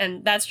too."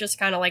 And that's just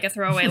kind of like a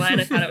throwaway line.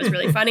 I thought it was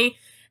really funny.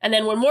 And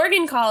then when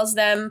Morgan calls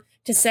them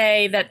to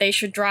say that they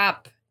should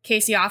drop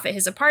Casey off at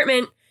his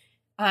apartment,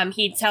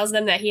 he tells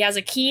them that he has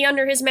a key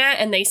under his mat,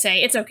 and they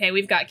say, "It's okay,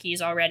 we've got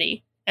keys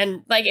already."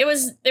 And like it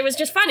was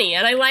just funny.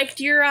 And I liked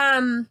your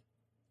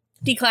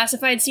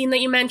declassified scene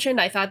that you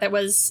mentioned. I thought that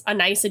was a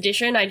nice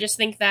addition. I just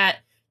think that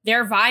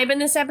their vibe in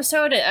this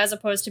episode, as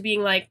opposed to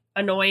being like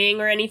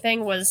annoying or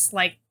anything, was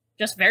like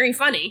just very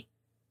funny.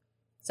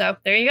 So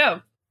there you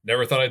go.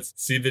 Never thought I'd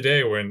see the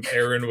day when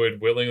Aaron would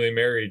willingly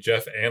marry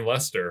Jeff and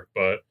Lester,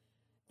 but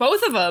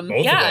both of them.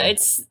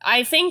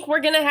 I think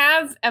we're gonna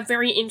have a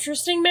very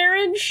interesting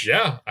marriage.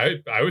 Yeah,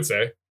 I would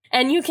say.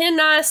 And you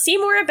can see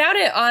more about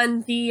it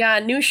on the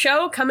new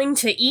show coming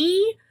to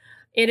E!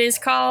 It is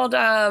called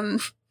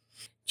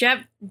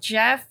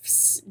Jeff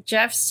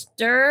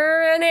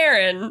Stir and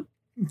Aaron.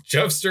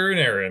 Jeff Stir and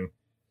Aaron.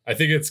 I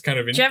think it's kind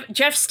of...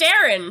 Jeff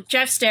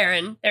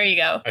Starin. There you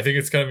go. I think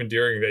it's kind of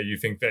endearing that you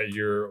think that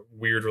your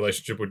weird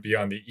relationship would be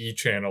on the E!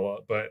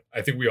 channel, but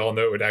I think we all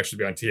know it would actually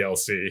be on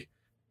TLC.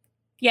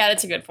 Yeah,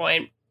 that's a good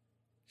point.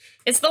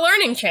 It's the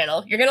learning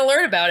channel. You're going to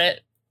learn about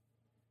it.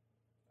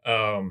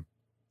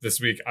 This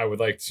week, I would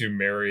like to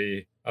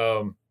marry,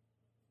 I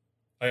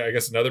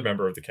guess, another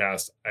member of the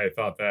cast. I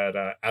thought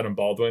that Adam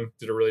Baldwin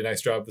did a really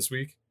nice job this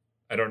week.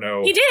 I don't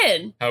know he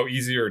did how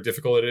easy or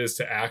difficult it is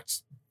to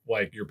act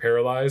like you're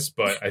paralyzed,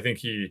 but I think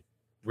he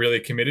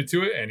really committed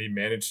to it, and he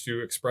managed to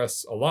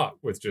express a lot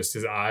with just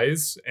his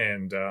eyes.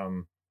 And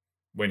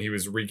when he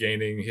was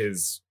regaining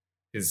his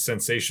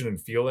sensation and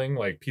feeling,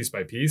 like piece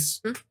by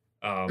piece,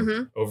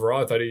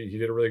 overall, I thought he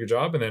did a really good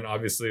job. And then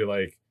obviously,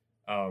 like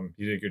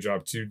he did a good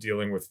job too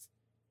dealing with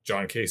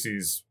John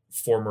Casey's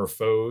former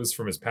foes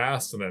from his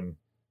past, and then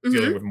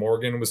dealing with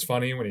Morgan was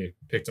funny when he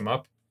picked him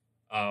up.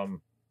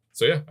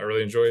 So yeah, I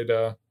really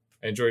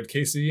enjoyed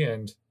Casey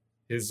and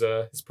his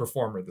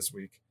performer this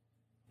week.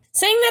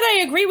 Saying that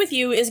I agree with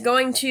you is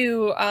going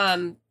to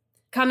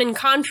come in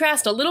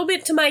contrast a little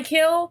bit to my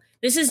kill.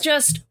 This is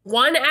just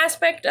one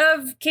aspect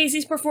of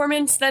Casey's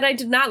performance that I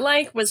did not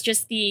like, was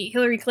just the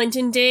Hillary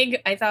Clinton dig.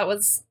 I thought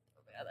was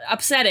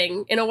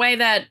upsetting in a way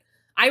that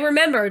I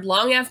remembered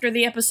long after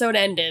the episode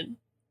ended.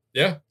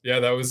 Yeah,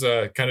 that was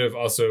kind of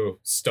also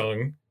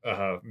stung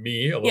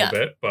me a little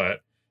bit,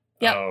 but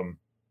that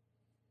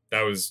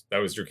was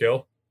your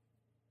kill?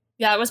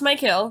 Yeah, it was my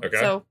kill. Okay.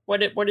 So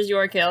what is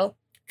your kill?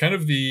 Kind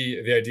of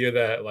the idea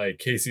that like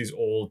Casey's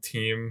old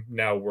team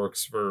now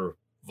works for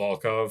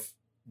Volkov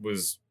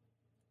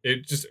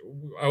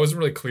I wasn't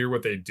really clear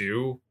what they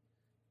do,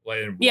 like,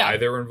 and why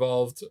they're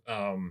involved.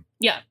 And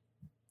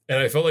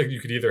I felt like you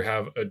could either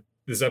have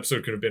this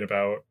episode could have been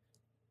about,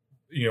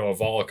 a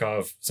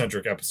Volkov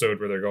centric episode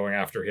where they're going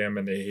after him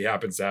and he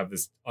happens to have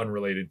this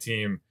unrelated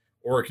team,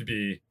 or it could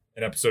be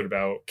an episode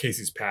about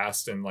Casey's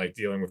past and like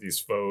dealing with these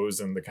foes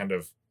and the kind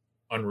of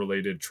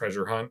unrelated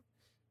treasure hunt.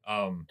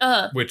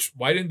 Which,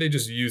 why didn't they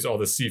just use all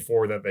the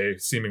C4 that they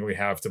seemingly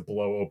have to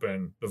blow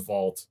open the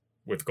vault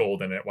with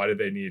gold in it? Why did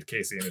they need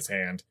Casey in his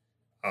hand?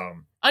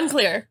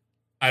 Unclear.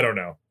 I don't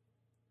know.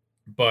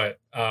 But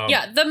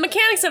the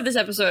mechanics of this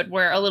episode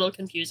were a little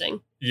confusing.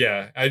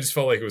 Yeah, I just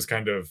felt like it was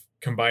kind of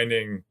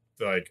combining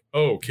like,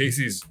 oh,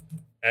 Casey's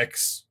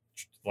ex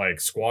like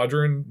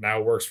squadron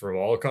now works for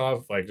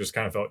Volkov, like just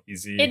kind of felt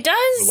easy. It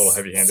does a little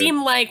heavy-handed.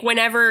 Seem like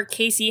whenever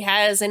Casey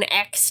has an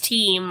ex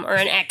team or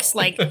an ex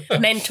like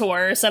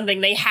mentor or something,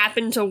 they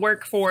happen to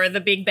work for the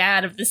big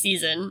bad of the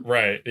season.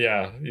 Right,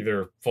 yeah.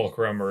 Either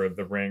Fulcrum or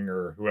the Ring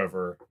or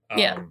whoever.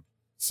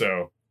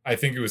 So I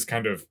think it was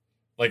kind of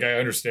like, I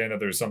understand that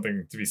there's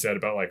something to be said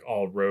about like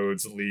all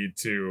roads lead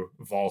to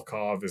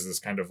Volkov as this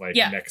kind of like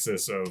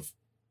nexus of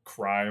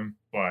crime,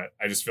 but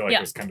I just feel like it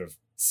was kind of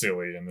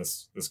silly in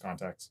this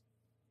context.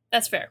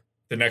 That's fair.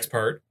 The next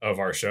part of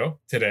our show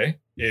today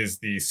is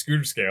the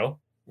Scooter scale,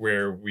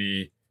 where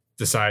we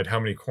decide how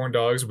many corn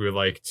dogs we would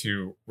like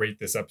to rate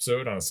this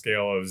episode on a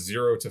scale of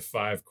 0 to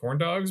 5 corn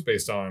dogs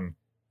based on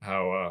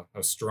how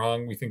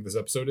strong we think this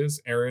episode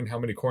is. Aaron, how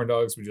many corn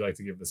dogs would you like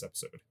to give this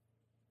episode?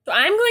 So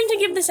I'm going to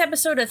give this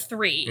episode a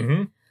 3.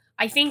 Mm-hmm.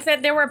 I think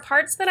that there were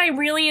parts that I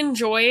really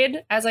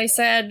enjoyed. As I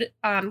said,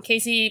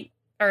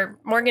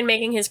 Morgan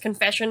making his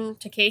confession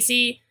to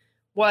Casey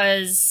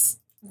was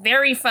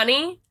very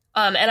funny.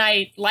 And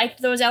I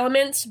liked those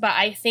elements, but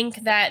I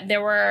think that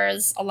there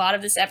was a lot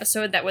of this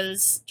episode that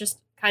was just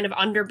kind of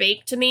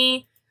underbaked to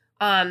me.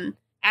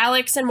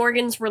 Alex and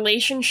Morgan's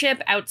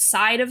relationship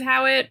outside of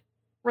how it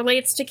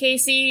relates to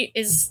Casey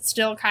is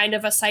still kind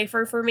of a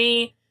cipher for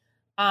me.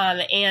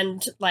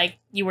 And like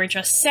you were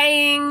just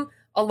saying,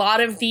 a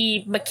lot of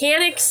the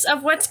mechanics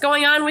of what's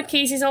going on with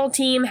Casey's whole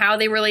team, how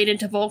they related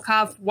to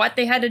Volkov, what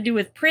they had to do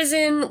with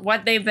prison,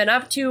 what they've been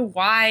up to,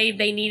 why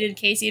they needed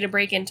Casey to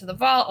break into the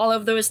vault, all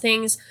of those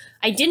things,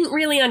 I didn't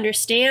really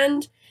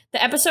understand.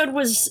 The episode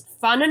was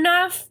fun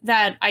enough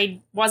that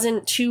I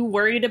wasn't too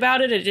worried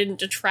about it. It didn't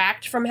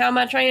detract from how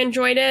much I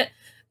enjoyed it,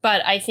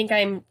 but I think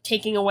I'm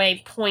taking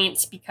away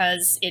points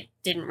because it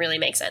didn't really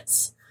make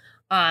sense.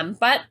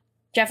 But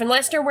Jeff and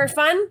Lester were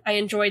fun. I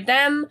enjoyed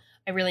them.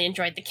 I really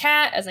enjoyed the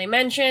cat, as I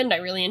mentioned. I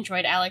really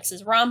enjoyed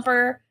Alex's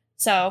romper.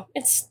 So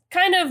it's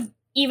kind of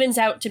evens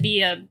out to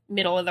be a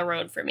middle of the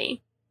road for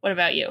me. What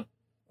about you?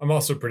 I'm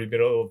also pretty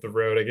middle of the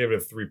road. I gave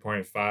it a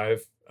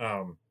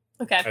 3.5.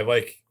 Okay. I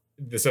like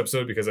this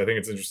episode because I think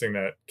it's interesting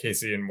that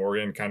Casey and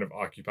Morgan kind of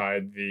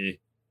occupied the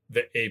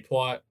A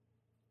plot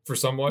for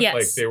somewhat. Yes.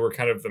 Like they were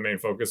kind of the main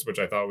focus, which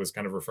I thought was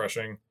kind of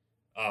refreshing.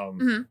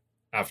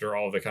 After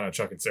all the kind of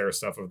Chuck and Sarah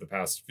stuff of the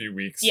past few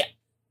weeks. Yeah.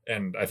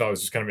 And I thought it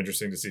was just kind of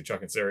interesting to see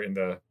Chuck and Sarah in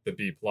the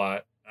B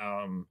plot.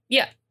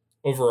 Yeah.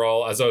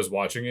 Overall, as I was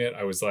watching it,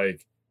 I was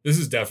like, this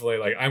is definitely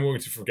like, I'm going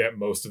to forget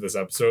most of this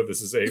episode.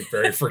 This is a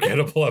very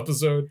forgettable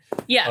episode.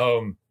 Yeah.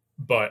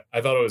 But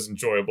I thought it was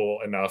enjoyable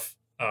enough.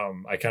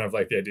 I kind of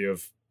like the idea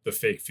of the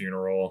fake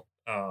funeral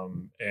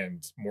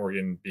and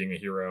Morgan being a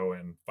hero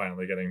and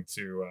finally getting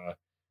to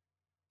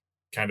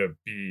kind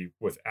of be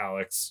with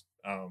Alex.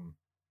 And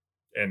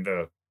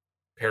the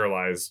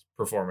paralyzed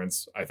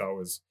performance I thought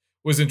was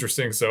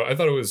interesting. So I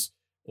thought it was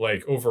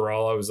like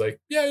overall I was like,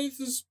 yeah,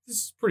 this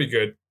is pretty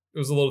good. It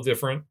was a little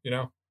different,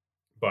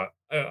 but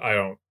I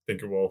don't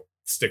think it will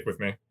stick with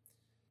me.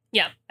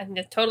 Yeah, I think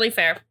that's totally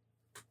fair.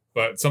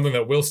 But something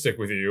that will stick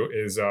with you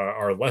is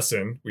our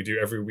lesson we do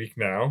every week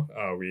now.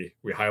 We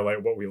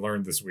highlight what we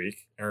learned this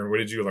week. Aaron, what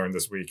did you learn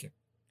this week?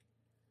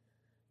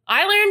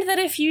 I learned that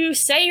if you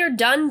say you're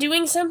done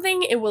doing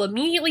something, it will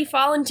immediately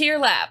fall into your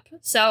lap.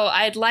 So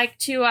I'd like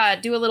to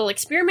do a little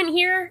experiment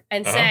here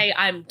and say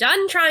I'm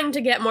done trying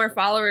to get more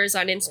followers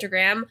on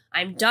Instagram,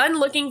 I'm done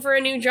looking for a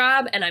new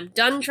job, and I'm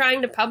done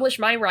trying to publish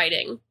my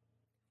writing.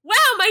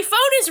 Wow, my phone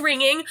is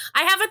ringing!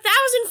 I have 1,000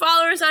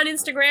 followers on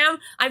Instagram,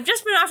 I've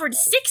just been offered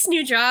 6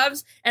 new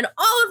jobs, and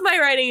all of my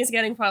writing is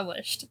getting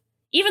published.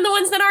 Even the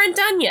ones that aren't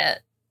done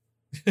yet.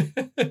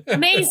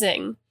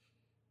 Amazing.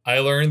 I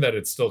learned that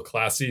it's still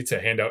classy to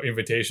hand out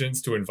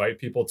invitations to invite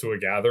people to a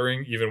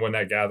gathering, even when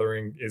that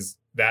gathering is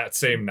that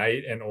same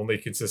night and only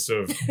consists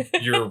of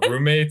your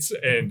roommates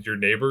and your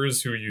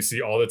neighbors who you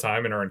see all the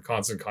time and are in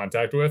constant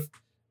contact with.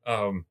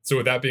 So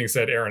with that being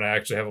said, Aaron, I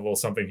actually have a little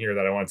something here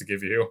that I wanted to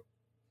give you.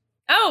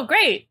 Oh,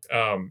 great.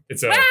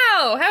 It's a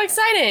wow, how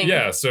exciting.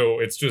 Yeah, so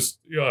it's just,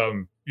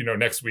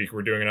 next week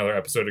we're doing another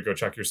episode to Go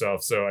Check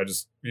Yourself. So I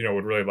just,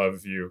 would really love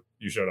if you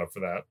showed up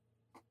for that.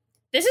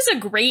 This is a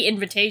great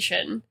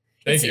invitation.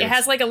 Thank you. It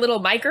has like a little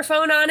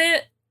microphone on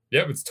it.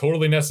 Yep, it's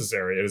totally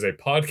necessary. It is a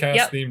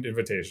podcast-themed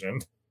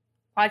invitation.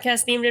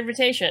 Podcast-themed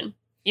invitation.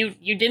 You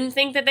didn't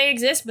think that they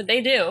exist, but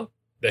they do.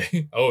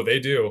 They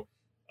do.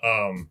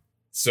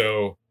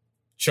 So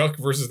Chuck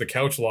versus the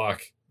Couch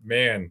Lock.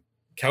 Man,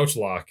 Couch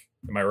Lock.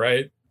 Am I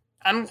right?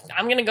 I'm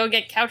gonna go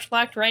get couch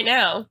locked right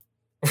now.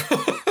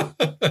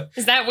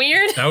 Is that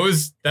weird?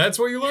 That's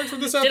what you learned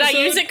from this episode? Did I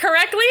use it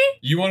correctly?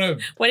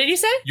 What did you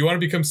say? You want to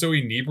become so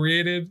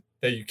inebriated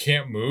that you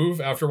can't move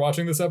after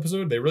watching this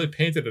episode? They really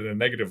painted it in a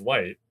negative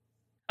light.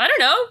 I don't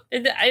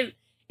know.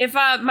 If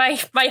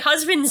my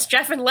husbands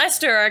Jeff and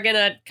Lester are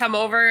gonna come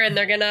over and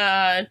they're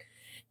gonna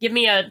give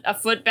me a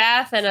foot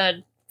bath and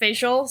a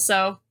facial,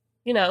 so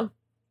it'll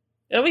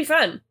be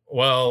fun.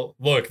 Well,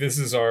 look, this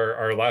is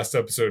our last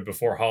episode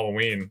before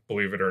Halloween,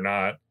 believe it or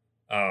not.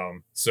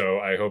 So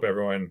I hope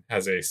everyone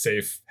has a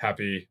safe,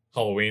 happy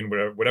Halloween,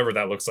 whatever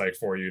that looks like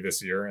for you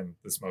this year and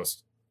this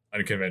most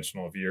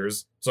unconventional of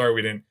years. Sorry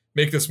we didn't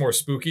make this more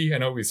spooky. I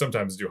know we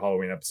sometimes do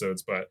Halloween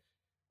episodes, but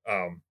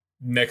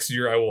next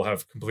year I will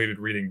have completed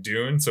reading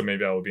Dune, so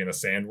maybe I will be in a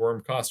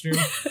sandworm costume.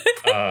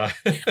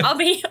 I'll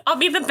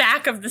be the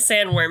back of the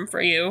sandworm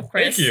for you,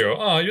 Chris. Thank you.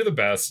 Oh, you're the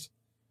best.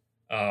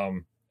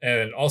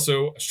 And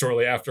also,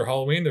 shortly after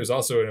Halloween, there's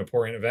also an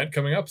important event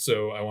coming up.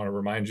 So I want to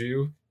remind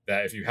you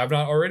that if you have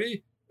not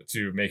already,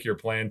 to make your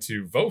plan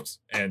to vote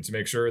and to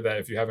make sure that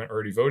if you haven't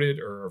already voted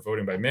or are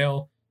voting by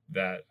mail,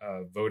 that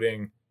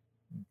voting,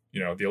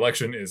 the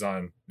election is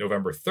on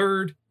November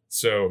 3rd.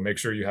 So make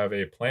sure you have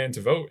a plan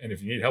to vote. And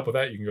if you need help with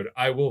that, you can go to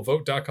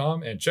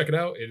iwillvote.com and check it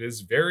out. It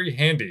is very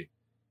handy.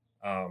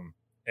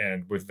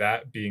 And with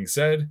that being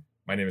said,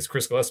 my name is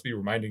Chris Gillespie,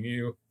 reminding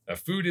you that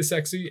food is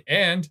sexy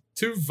and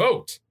to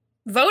vote.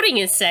 Voting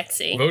is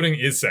sexy. Voting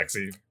is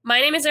sexy. My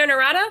name is Aaron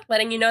Arata,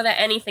 letting you know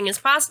that anything is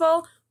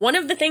possible. One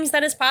of the things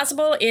that is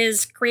possible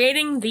is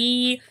creating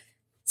the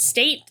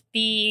state,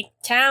 the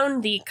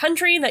town, the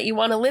country that you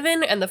want to live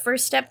in, and the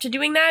first step to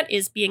doing that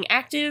is being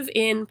active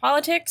in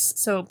politics.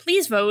 So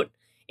please vote.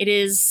 It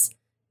is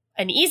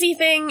an easy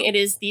thing. It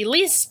is the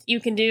least you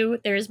can do.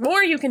 There's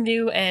more you can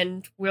do,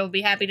 and we'll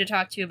be happy to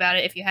talk to you about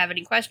it if you have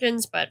any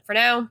questions. But for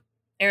now,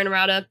 Aaron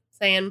Arata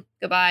saying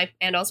goodbye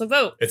and also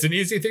vote. It's an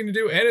easy thing to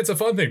do, and it's a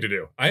fun thing to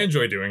do. I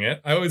enjoy doing it.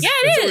 It's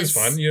always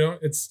fun. You know,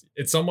 it's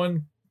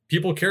someone,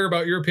 people care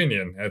about your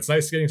opinion. And it's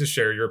nice getting to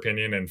share your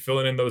opinion, and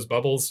filling in those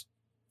bubbles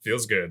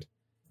feels good.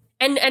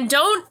 And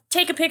don't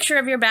take a picture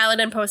of your ballot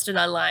and post it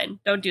online.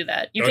 Don't do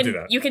that. Don't do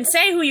that. You can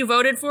say who you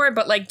voted for,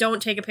 but like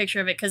don't take a picture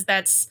of it, because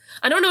that's,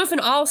 I don't know if in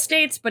all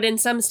states, but in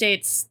some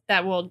states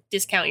that will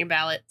discount your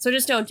ballot. So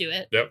just don't do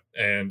it. Yep.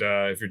 And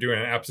if you're doing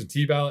an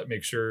absentee ballot,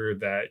 make sure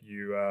that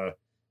you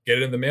get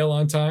it in the mail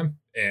on time,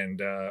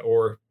 and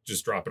or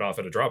just drop it off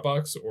at a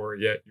Dropbox or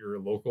yet your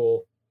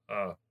local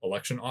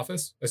election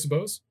office, I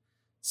suppose.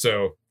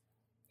 So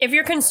if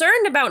you're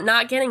concerned about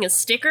not getting a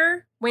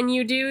sticker when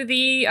you do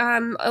the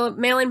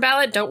mail-in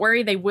ballot, don't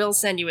worry, they will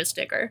send you a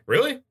sticker.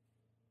 Really?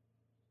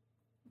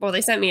 Well,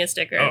 they sent me a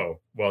sticker. Oh,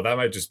 well, that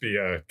might just be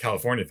a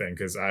California thing,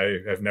 because I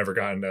have never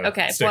gotten a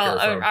sticker.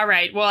 Well, all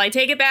right. Well, I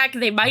take it back.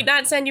 They might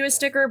not send you a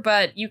sticker,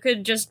 but you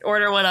could just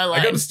order one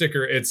online. I got a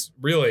sticker. It's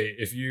really,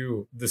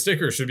 the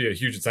sticker should be a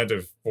huge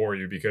incentive for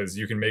you, because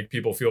you can make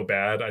people feel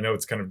bad. I know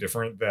it's kind of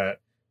different that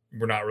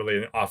we're not really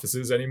in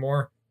offices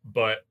anymore,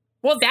 but...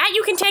 Well, that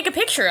you can take a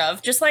picture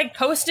of. Just like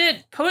post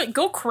it,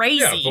 go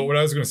crazy. Yeah, but what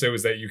I was going to say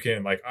was that you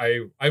can, like,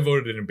 I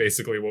voted in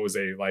basically what was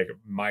a like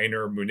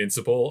minor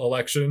municipal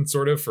election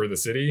sort of for the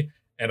city.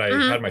 And I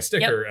had my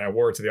sticker and I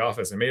wore it to the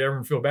office and made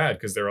everyone feel bad,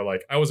 because they were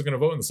like, I wasn't going to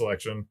vote in this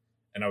election.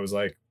 And I was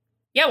like,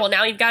 yeah, well,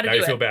 now you've got to do it.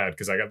 Now you feel bad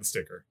because I got the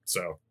sticker.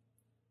 So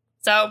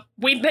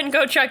we've been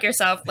Go Chuck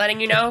Yourself,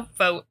 letting you know,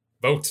 vote.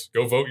 Vote.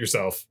 Go vote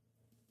yourself.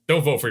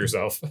 Don't vote for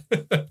yourself.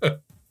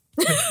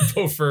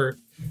 Vote for...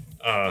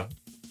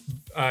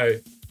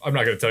 I'm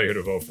not going to tell you who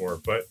to vote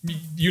for, but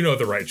you know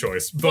the right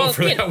choice. Vote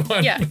for that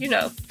one. Yeah, you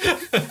know.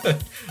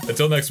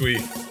 Until next week,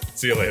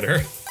 see you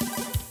later.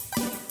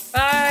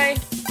 Bye.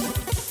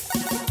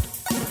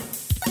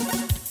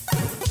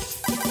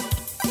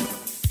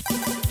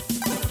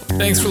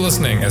 Thanks for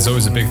listening. As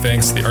always, a big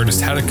thanks to the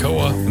artist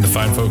Hatakoa and the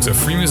fine folks at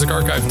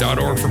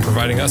freemusicarchive.org for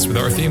providing us with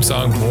our theme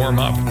song, Warm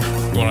Up.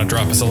 If you want to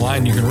drop us a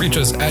line, you can reach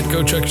us at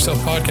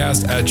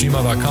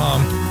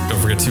gocheckyourselfpodcast@gmail.com.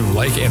 Don't forget to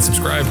like and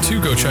subscribe to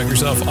Go Check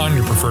Yourself on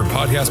your preferred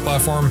podcast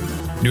platform.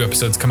 New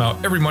episodes come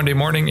out every Monday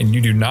morning, and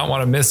you do not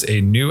want to miss a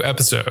new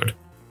episode.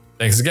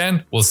 Thanks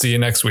again. We'll see you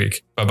next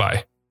week.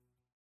 Bye-bye.